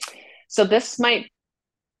 So this might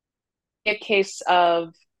be a case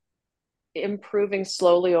of improving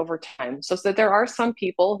slowly over time. So that there are some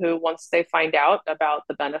people who, once they find out about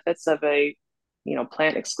the benefits of a,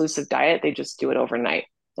 plant exclusive diet, they just do it overnight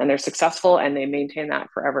and they're successful and they maintain that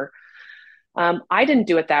forever. I didn't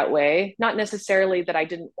do it that way. Not necessarily that I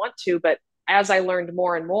didn't want to, but as I learned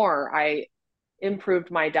more and more, I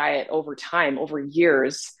improved my diet over time, over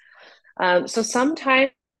years. So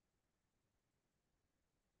sometimes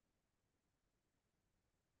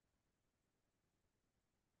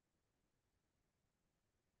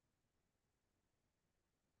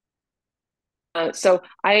so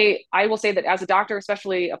I will say that as a doctor,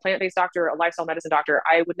 especially a plant based doctor, a lifestyle medicine doctor,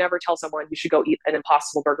 I would never tell someone you should go eat an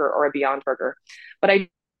Impossible Burger or a Beyond Burger. But I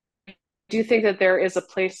do think that there is a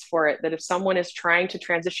place for it. That if someone is trying to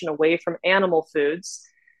transition away from animal foods,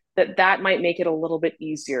 that might make it a little bit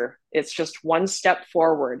easier. It's just one step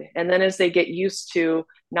forward, and then as they get used to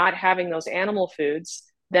not having those animal foods,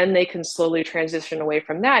 then they can slowly transition away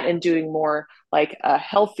from that and doing more like a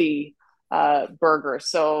healthy burger.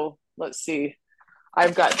 So let's see,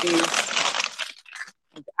 I've got these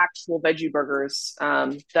actual veggie burgers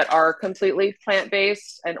that are completely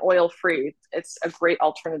plant-based and oil-free. It's a great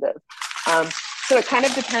alternative. So it kind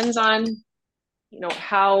of depends on,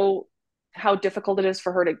 how difficult it is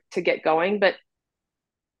for her to get going, but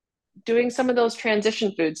doing some of those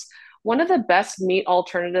transition foods. One of the best meat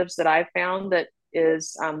alternatives that I've found that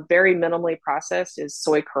is very minimally processed is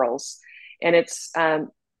soy curls. And it's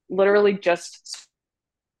literally just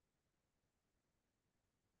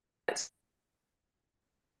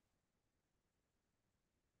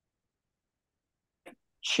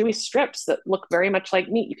chewy strips that look very much like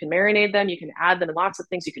meat. You can marinate them, you can add them in lots of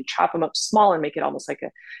things, you can chop them up small and make it almost like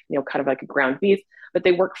a, kind of like a ground beef, but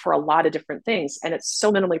they work for a lot of different things. And it's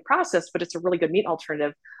so minimally processed, but it's a really good meat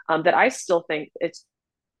alternative that I still think it's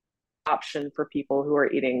an option for people who are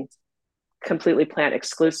eating completely plant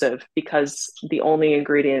exclusive because the only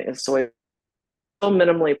ingredient is soy, so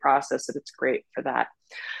minimally processed that it's great for that.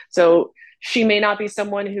 So she may not be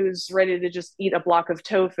someone who's ready to just eat a block of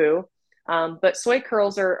tofu, but soy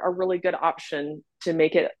curls are a really good option to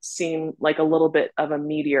make it seem like a little bit of a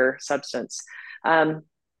meatier substance. I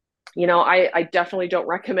definitely don't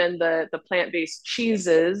recommend the plant-based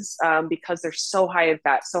cheeses because they're so high in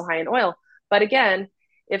fat, so high in oil. But again,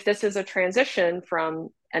 if this is a transition from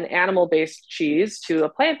an animal-based cheese to a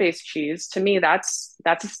plant-based cheese, to me, that's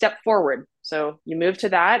a step forward. So you move to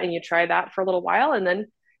that and you try that for a little while and then,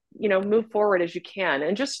 move forward as you can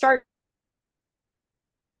and just start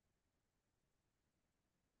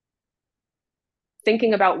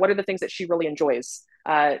thinking about what are the things that she really enjoys.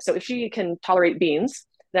 So if she can tolerate beans,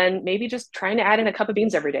 then maybe just trying to add in a cup of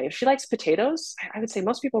beans every day. If she likes potatoes, I would say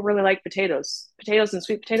most people really like potatoes and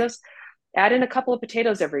sweet potatoes. Add in a couple of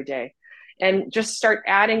potatoes every day and just start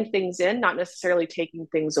adding things in, not necessarily taking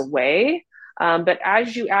things away. But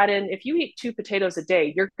as you add in, if you eat 2 potatoes a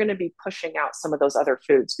day, you're going to be pushing out some of those other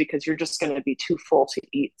foods because you're just going to be too full to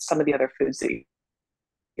eat some of the other foods that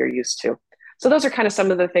you're used to. So those are kind of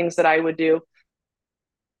some of the things that I would do.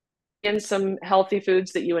 In some healthy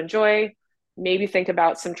foods that you enjoy, maybe think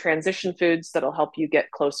about some transition foods that'll help you get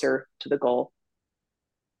closer to the goal.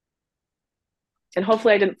 And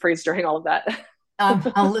hopefully I didn't freeze during all of that.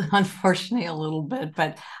 Unfortunately, a little bit,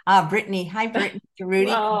 but Brittany, hi, Brittany,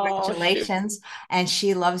 Rudy, Oh, shoot. congratulations. And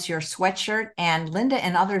she loves your sweatshirt. And Linda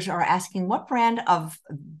and others are asking, what brand of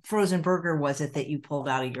frozen burger was it that you pulled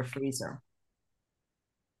out of your freezer?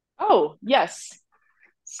 Oh, yes.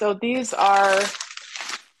 So these are,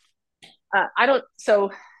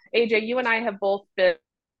 so AJ, you and I have both been,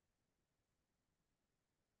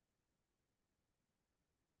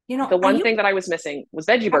 The Are one thing that I was missing was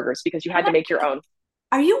veggie burgers because you had to make your own.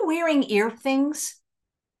 you wearing ear things?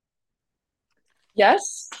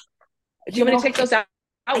 Yes. Do you You want me to know, take those out?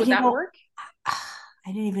 Would you that know, work? I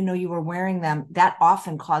didn't even know you were wearing them. That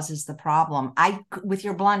often causes the problem. With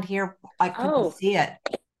your blonde hair, I couldn't Oh, see it.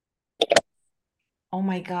 Oh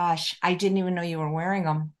my gosh, I didn't even know you were wearing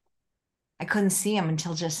them. I couldn't see them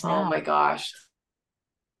until just oh now. my gosh.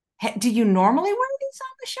 Do you normally wear these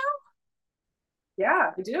on the show?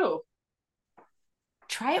 Yeah, I do.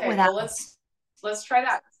 Try it Okay, without. well let's try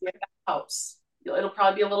that. See if that helps. It'll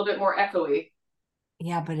probably be a little bit more echoey.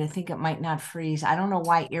 Yeah, but I think it might not freeze. I don't know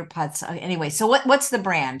why earpods. Anyway, so what's the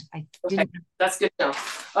brand? I Okay, didn't. that's good to know.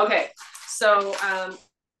 Okay, so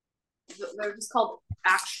they're just called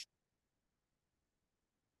action.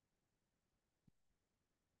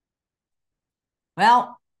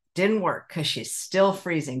 Well, didn't work because she's still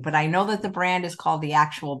freezing. But I know that the brand is called the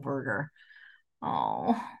Actual Burger.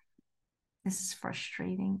 Oh, this is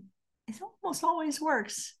frustrating. It almost always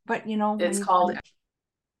works, but when It's you called.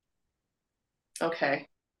 Okay.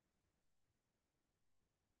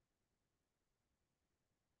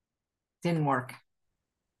 didn't work.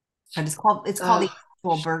 But it's called the Uh,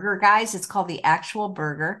 Actual Burger, guys. It's called the Actual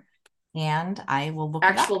Burger, and I will look it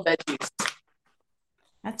up. actual veggies.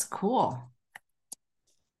 That's cool.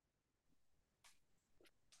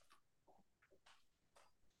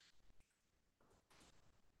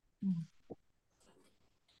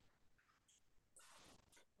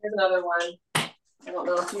 Here's another one. I don't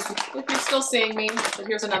know if you're still seeing me, but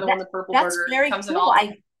here's Yeah, another one, the purple that's burger. very Comes in cool. all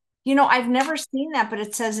different. I've never seen that, but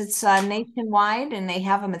it says it's nationwide, and they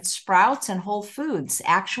have them at Sprouts and Whole Foods.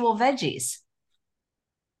 Actual veggies.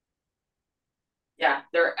 Yeah,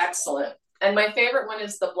 they're excellent. And my favorite one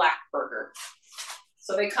is the black burger.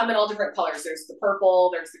 So they come in all different colors. There's the purple,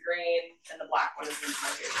 there's the green, and the black one is my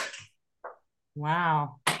favorite.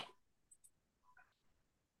 Wow.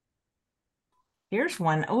 Here's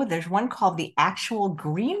one. Oh, there's one called the Actual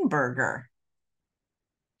Green Burger.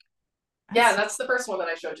 Yeah, That's that's the first one that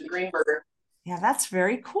I showed you, the green burger. yeah, that's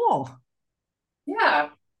very cool. Yeah,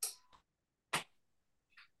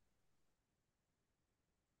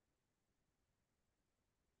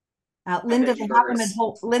 Linda, veggie burgers.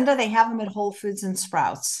 They have them at Whole Foods and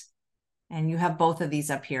Sprouts, and you have both of these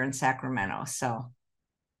up here in Sacramento. So,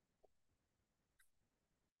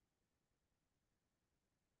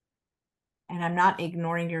 and I'm not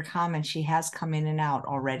ignoring your comment. She has come in and out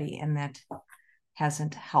already, and that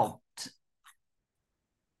hasn't helped.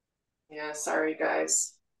 Yeah, sorry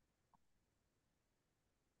guys.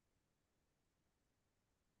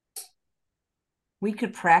 We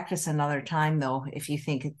could practice another time, though, if you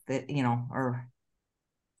think that or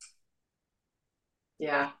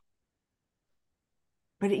Yeah.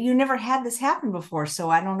 but you never had this happen before, so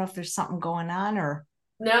I don't know if there's something going on or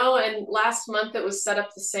No, and last month it was set up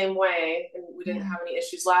the same way, and we didn't yeah. have any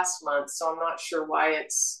issues last month, so I'm not sure why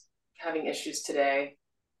it's having issues today.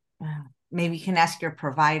 Maybe you can ask your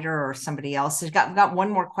provider or somebody else. I've got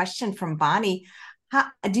one more question from Bonnie. How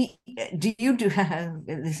do you do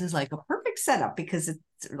this is like a perfect setup because it's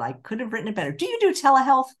like could have written it better. Do you do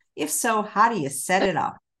telehealth? If so, how do you set it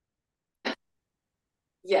up?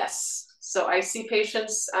 Yes. So I see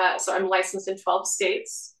patients. So I'm licensed in 12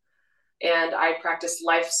 states and I practice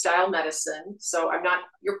lifestyle medicine. So I'm not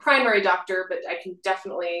your primary doctor, but I can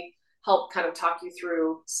definitely help kind of talk you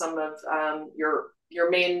through some of your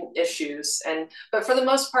main issues. But for the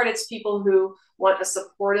most part, it's people who want a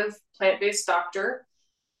supportive plant-based doctor.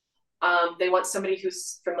 They want somebody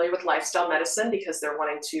who's familiar with lifestyle medicine because they're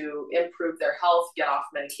wanting to improve their health, get off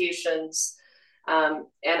medications. And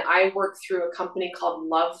I work through a company called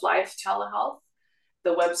Love Life Telehealth.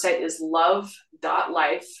 The website is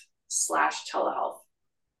love.life/telehealth.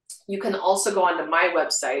 You can also go onto my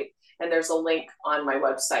website, and there's a link on my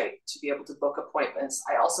website to be able to book appointments.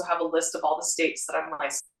 I also have a list of all the states that I'm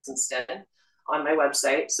licensed in on my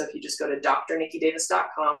website. So if you just go to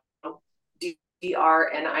drnikidavis.com,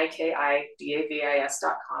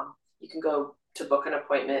 drnikidavis.com, you can go to book an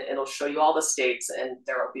appointment. It'll show you all the states, and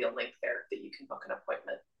there will be a link there that you can book an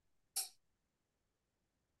appointment.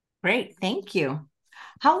 Great, thank you.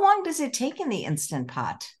 How long does it take in the Instant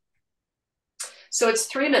Pot? So it's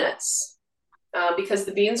 3 minutes because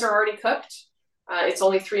the beans are already cooked. It's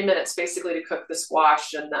only 3 minutes basically to cook the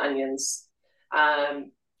squash and the onions.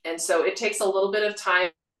 And so it takes a little bit of time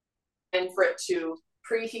for it to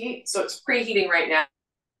preheat. So it's preheating right now.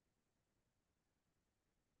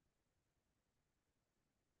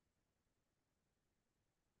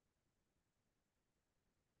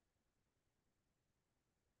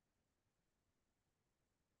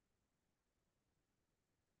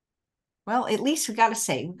 Well, at least we got to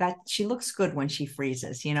say, she looks good when she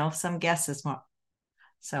freezes, some guesses more.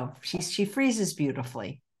 So she freezes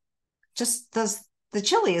beautifully. Just does the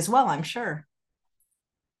chili as well, I'm sure.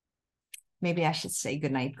 Maybe I should say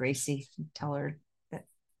goodnight, Gracie, and tell her that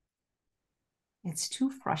it's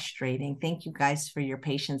too frustrating. Thank you guys for your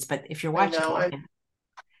patience. But if you're I watching, know.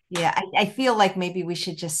 yeah, I feel like maybe we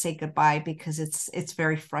should just say goodbye because it's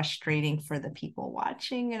very frustrating for the people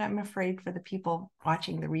watching, and I'm afraid for the people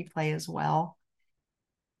watching the replay as well.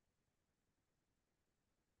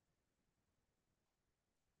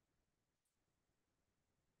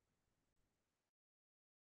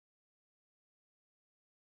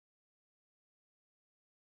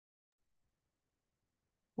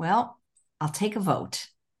 Well, I'll take a vote.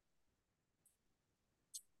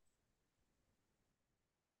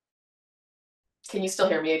 Can you still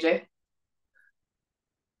hear me, AJ?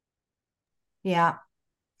 Yeah.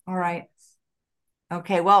 All right.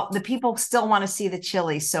 Okay. Well, the people still want to see the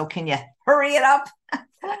chili, so can you hurry it up?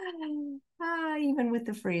 Even with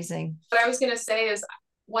the freezing. What I was gonna say is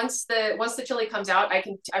once the chili comes out,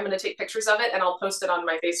 I'm gonna take pictures of it and I'll post it on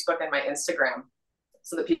my Facebook and my Instagram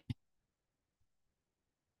so that people,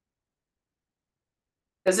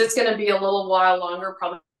 because it's gonna be a little while longer.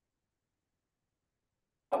 Probably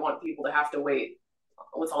don't want people to have to wait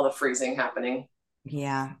with all the freezing happening.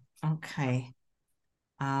 Yeah. Okay.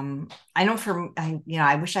 I know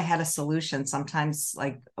I wish I had a solution. Sometimes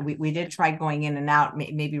like we did try going in and out,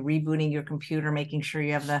 maybe rebooting your computer, making sure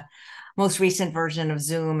you have the most recent version of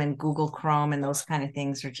Zoom and Google Chrome and those kind of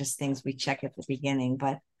things are just things we check at the beginning.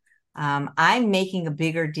 But I'm making a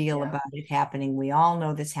bigger deal about it happening. We all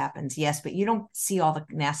know this happens. Yes, but you don't see all the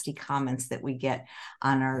nasty comments that we get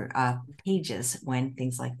on our pages when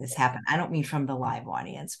things like this happen. I don't mean from the live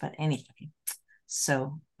audience, but anyway.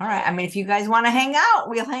 So, all right. I mean, if you guys want to hang out,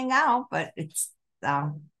 we'll hang out, but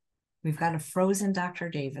we've got a frozen Dr.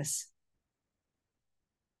 Davis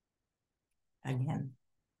again.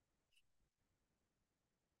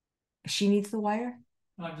 She needs the wire.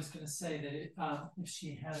 No, I'm just going to say that if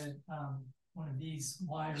she had one of these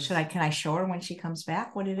wires, can I show her when she comes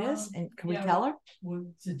back what it is? And can we tell her?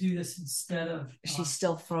 To do this instead of she's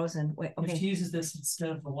still frozen. Wait, okay. If she uses this instead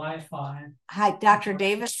of the Wi-Fi. Hi, Dr.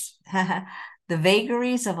 Davis. The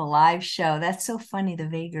vagaries of a live show. That's so funny, the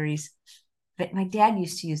vagaries. But my dad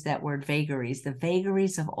used to use that word vagaries, the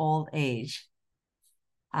vagaries of old age.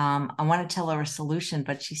 I want to tell her a solution,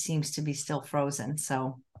 but she seems to be still frozen.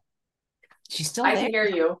 So she's still there. I can hear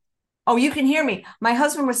you. Oh, you can hear me. My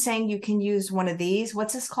husband was saying you can use one of these.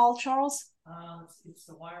 What's this called, Charles? It's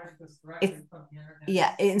the wire that goes directly from the internet.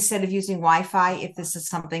 Yeah, instead of using Wi-Fi, if this is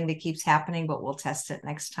something that keeps happening, but we'll test it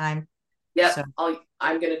next time. Yep, so.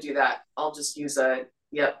 I'm going to do that. I'll just use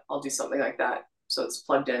I'll do something like that. So it's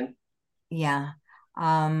plugged in. Yeah.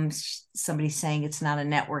 Somebody's saying it's not a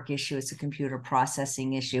network issue, it's a computer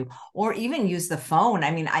processing issue, or even use the phone.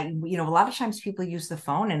 I mean, a lot of times people use the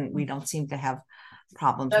phone and we don't seem to have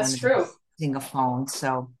problems That's true. Using a phone.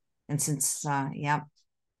 So, and since, we are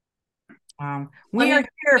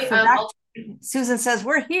here for Susan says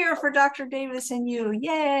we're here for Dr. Davis and you.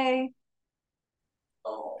 Yay.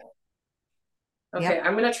 Oh. Okay, yep.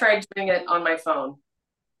 I'm going to try doing it on my phone.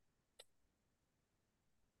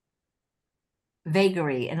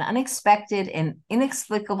 Vagary, an unexpected and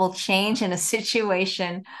inexplicable change in a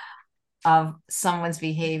situation of someone's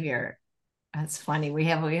behavior. That's funny. We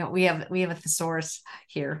have a thesaurus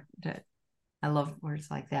here. I love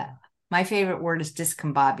words like that. My favorite word is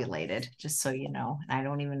discombobulated, just so you know. I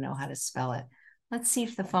don't even know how to spell it. Let's see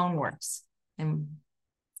if the phone works. And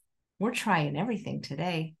we're trying everything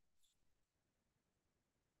today.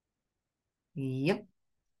 Yep.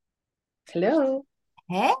 Hello.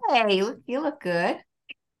 Hey, you look good.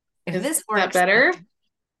 If this works, that better?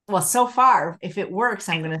 Well, so far, if it works,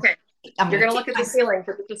 you're gonna look at the ceiling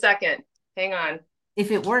for just a second. Hang on.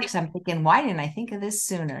 If it works, I'm thinking, why didn't I think of this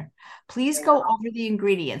sooner? Please go over the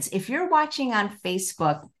ingredients. If you're watching on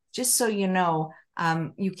Facebook, just so you know,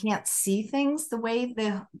 you can't see things the way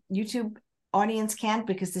the YouTube audience can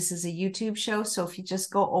because this is a YouTube show. So if you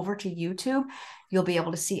just go over to YouTube, you'll be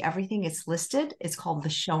able to see everything. It's listed. It's called the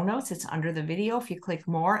show notes. It's under the video. If you click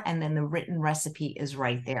more, and then the written recipe is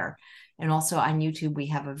right there. And also on YouTube, we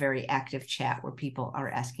have a very active chat where people are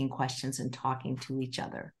asking questions and talking to each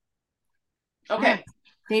other. Okay.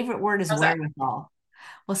 Favorite word is wherewithal.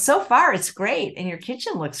 Well, so far it's great. And your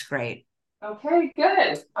kitchen looks great. Okay,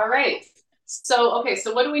 good. All right. So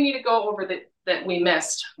what do we need to go over that we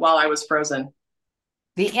missed while I was frozen?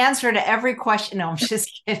 The answer to every question. No, I'm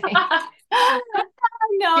just kidding.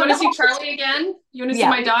 No, you want to see Charlie again? You want to see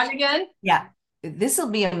my dog again? Yeah. This will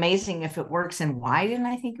be amazing if it works. And why didn't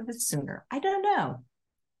I think of it sooner? I don't know.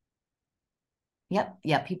 Yep.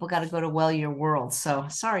 Yeah. People got to go to Well Your World. So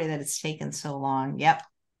sorry that it's taken so long. Yep.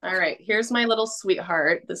 All right, here's my little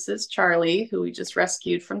sweetheart. This is Charlie, who we just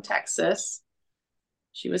rescued from Texas.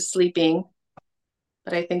 She was sleeping,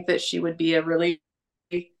 but I think that she would be a really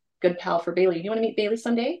good pal for Bailey. You want to meet Bailey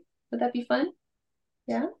someday? Would that be fun?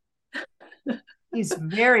 Yeah. He's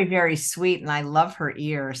very, very sweet. And I love her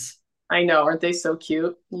ears. I know. Aren't they so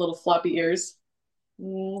cute? Little floppy ears.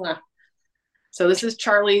 Mwah. So this is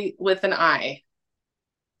Charlie with an I,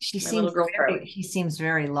 my little girl Charlie. She seems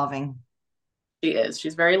very loving. She is.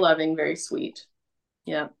 She's very loving, very sweet.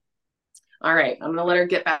 Yeah. All right. I'm going to let her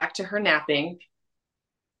get back to her napping.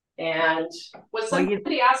 And was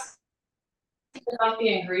somebody asked about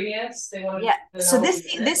the ingredients? They wanted yeah. So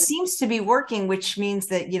this seems to be working, which means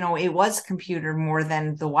that, it was computer more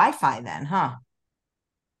than the Wi-Fi then, huh?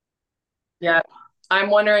 Yeah. I'm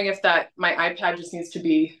wondering if my iPad just needs to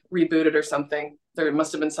be rebooted or something. There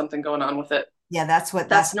must have been something going on with it. Yeah,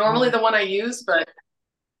 that's normally the one I use, but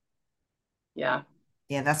yeah.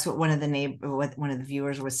 Yeah, that's what one of the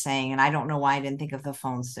viewers was saying. And I don't know why I didn't think of the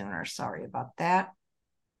phone sooner. Sorry about that.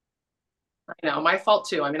 I know, my fault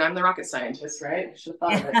too. I mean, I'm the rocket scientist, right? I should have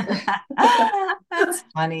thought of it. That's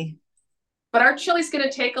funny. But our chili's going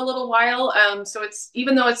to take a little while. So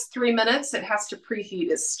even though it's 3 minutes, it has to preheat.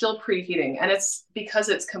 It's still preheating. And it's because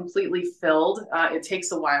it's completely filled. It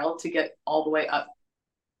takes a while to get all the way up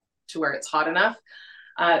to where it's hot enough.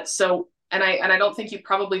 And I don't think you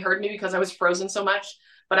probably heard me because I was frozen so much,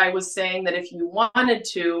 but I was saying that if you wanted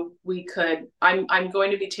to, we could, I'm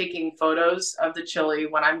going to be taking photos of the chili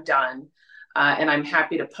when I'm done. And I'm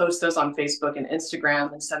happy to post those on Facebook and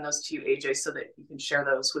Instagram and send those to you, AJ, so that you can share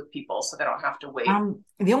those with people so they don't have to wait.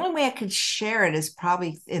 The only way I could share it is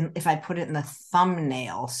probably if I put it in the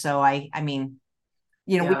thumbnail. So I mean,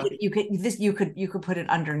 yeah. you could put it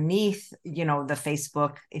underneath, the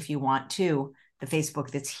Facebook if you want to, the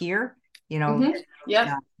Facebook that's here,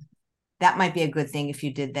 Yeah. That might be a good thing if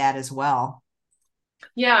you did that as well.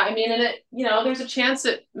 Yeah, I mean, and there's a chance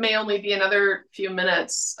it may only be another few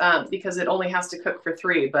minutes because it only has to cook for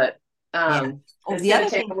 3, but it's going to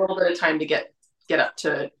take a little bit of time to get up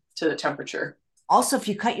to the temperature. Also, if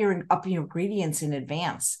you cut your ingredients in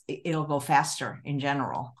advance, it'll go faster in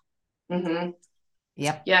general. Mm-hmm.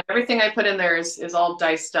 Yep. Yeah, everything I put in there is all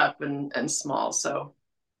diced up and small. So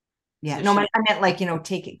yeah, no, I meant like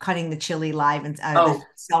cutting the chili live and the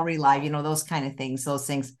celery live, those kind of things. Those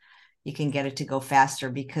things you can get it to go faster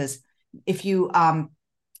because if you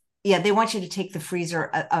they want you to take the freezer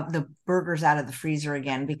of the burgers out of the freezer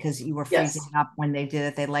again because you were freezing up when they did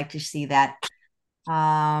it. They'd like to see that.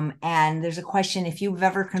 And there's a question if you've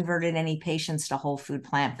ever converted any patients to whole food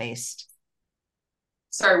plant-based.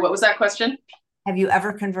 Sorry, what was that question? Have you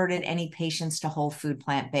ever converted any patients to whole food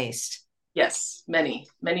plant-based? Yes, many.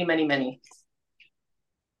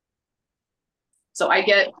 So I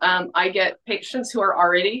get patients who are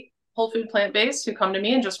already whole food plant-based who come to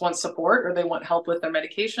me and just want support or they want help with their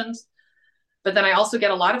medications. But then I also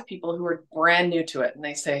get a lot of people who are brand new to it and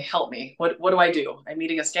they say, help me. What do I do? I'm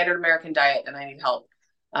eating a standard American diet and I need help.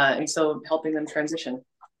 And so helping them transition.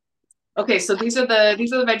 Okay, so these are the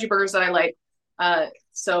veggie burgers that I like.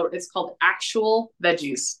 So it's called Actual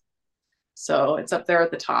Veggies. So it's up there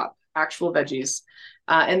at the top, Actual Veggies.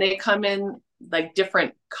 And they come in like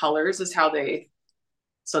different colors is how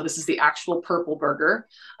so this is the actual purple burger.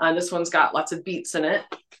 This one's got lots of beets in it.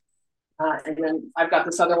 And then I've got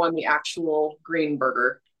this other one, the actual green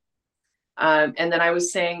burger. And then I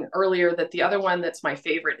was saying earlier that the other one that's my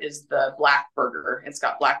favorite is the black burger. It's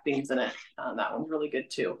got black beans in it. That one's really good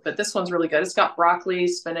too. But this one's really good. It's got broccoli,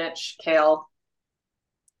 spinach, kale,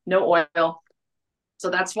 no oil. So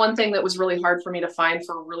that's one thing that was really hard for me to find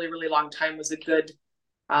for a really, really long time was a good,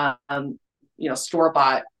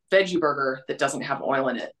 store-bought veggie burger that doesn't have oil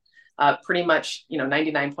in it. Pretty much,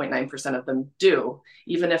 99.9% of them do,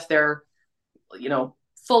 even if they're,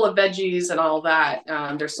 full of veggies and all that,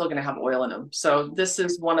 they're still going to have oil in them. So this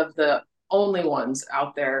is one of the only ones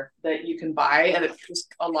out there that you can buy. And it's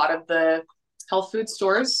just a lot of the health food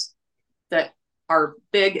stores that are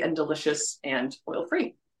big and delicious and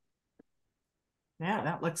oil-free. Yeah,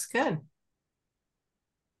 that looks good.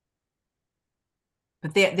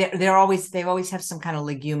 But they always have some kind of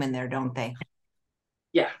legume in there, don't they?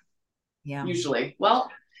 Yeah. Yeah. Usually. Well,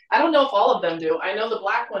 I don't know if all of them do. I know the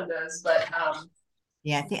black one does, but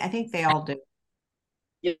yeah, I think they all do.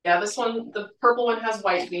 Yeah, this one, the purple one has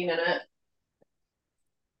white bean in it.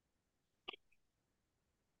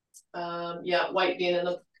 Yeah, white bean in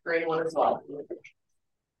the green one as well.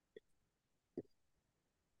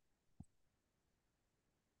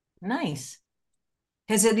 Nice.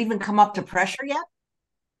 Has it even come up to pressure yet?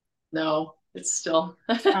 No, it's still,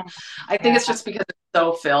 Oh, I think yeah. it's just because it's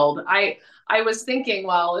so filled. I was thinking,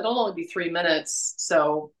 well, it'll only be 3 minutes,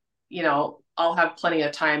 so I'll have plenty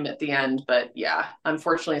of time at the end. But yeah,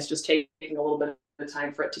 unfortunately, it's just taking a little bit of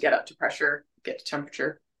time for it to get up to pressure, get to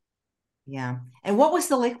temperature. Yeah. And what was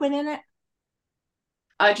the liquid in it?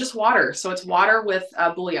 Just water. So it's water with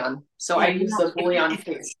bouillon. So I Yeah, use the if you bouillon if,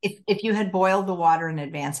 paste. if you had boiled the water in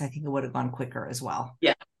advance, I think it would have gone quicker as well.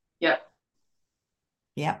 Yeah. Yeah.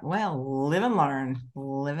 Yep. Well, live and learn.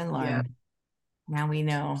 Live and Yeah. learn. Now we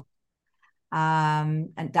know.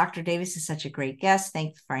 And Dr. Davis is such a great guest.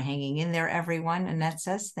 Thanks for hanging in there, everyone. Annette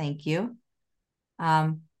says thank you.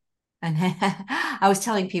 Um, and I was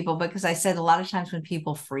telling people because I said a lot of times when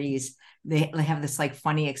people freeze, they have this like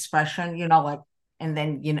funny expression, like, and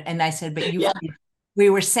then and I said, but Yeah. we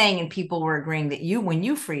were saying, and people were agreeing that when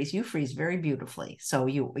you freeze very beautifully. So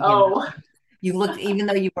Oh. you looked, even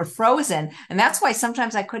though you were frozen, and that's why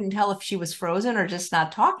sometimes I couldn't tell if she was frozen or just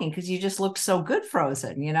not talking because you just looked so good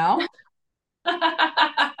frozen.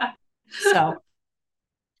 So,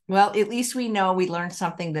 well, at least we know we learned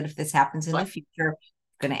something that if this happens in the future,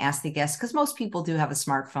 going to ask the guests because most people do have a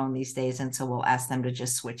smartphone these days, and so we'll ask them to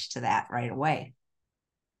just switch to that right away.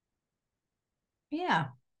 Yeah.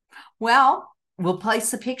 Well, we'll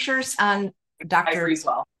place the pictures on I Dr. freeze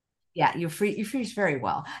well. Yeah, you freeze very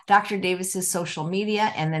well. Dr. Davis's social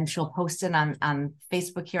media, and then she'll post it on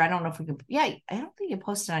Facebook here. I don't know if we can. Yeah, I don't think you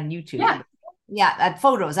post it on YouTube. Yeah. Yeah,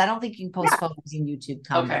 photos. I don't think you can post Yeah. photos in YouTube,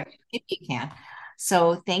 Tom. Okay. If you can.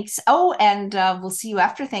 So thanks. Oh, and we'll see you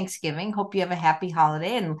after Thanksgiving. Hope you have a happy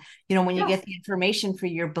holiday. And when you get the information for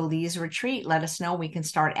your Belize retreat, let us know. We can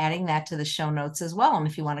start adding that to the show notes as well. And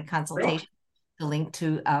if you want a consultation, the link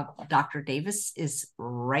to Dr. Davis is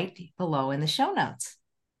right below in the show notes.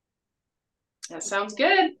 That sounds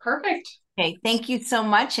good. Perfect. Okay, thank you so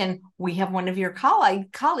much. And we have one of your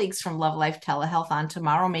colleagues from Love Life Telehealth on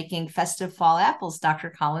tomorrow making festive fall apples,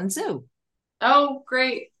 Dr. Colin Zhu. Oh,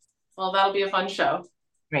 great. Well, that'll be a fun show.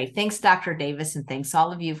 Great. Thanks, Dr. Davis. And thanks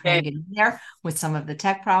all of you for hanging in there with some of the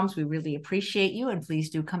tech problems. We really appreciate you. And please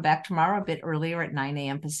do come back tomorrow a bit earlier at 9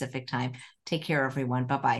 a.m. Pacific time. Take care, everyone. Bye-bye.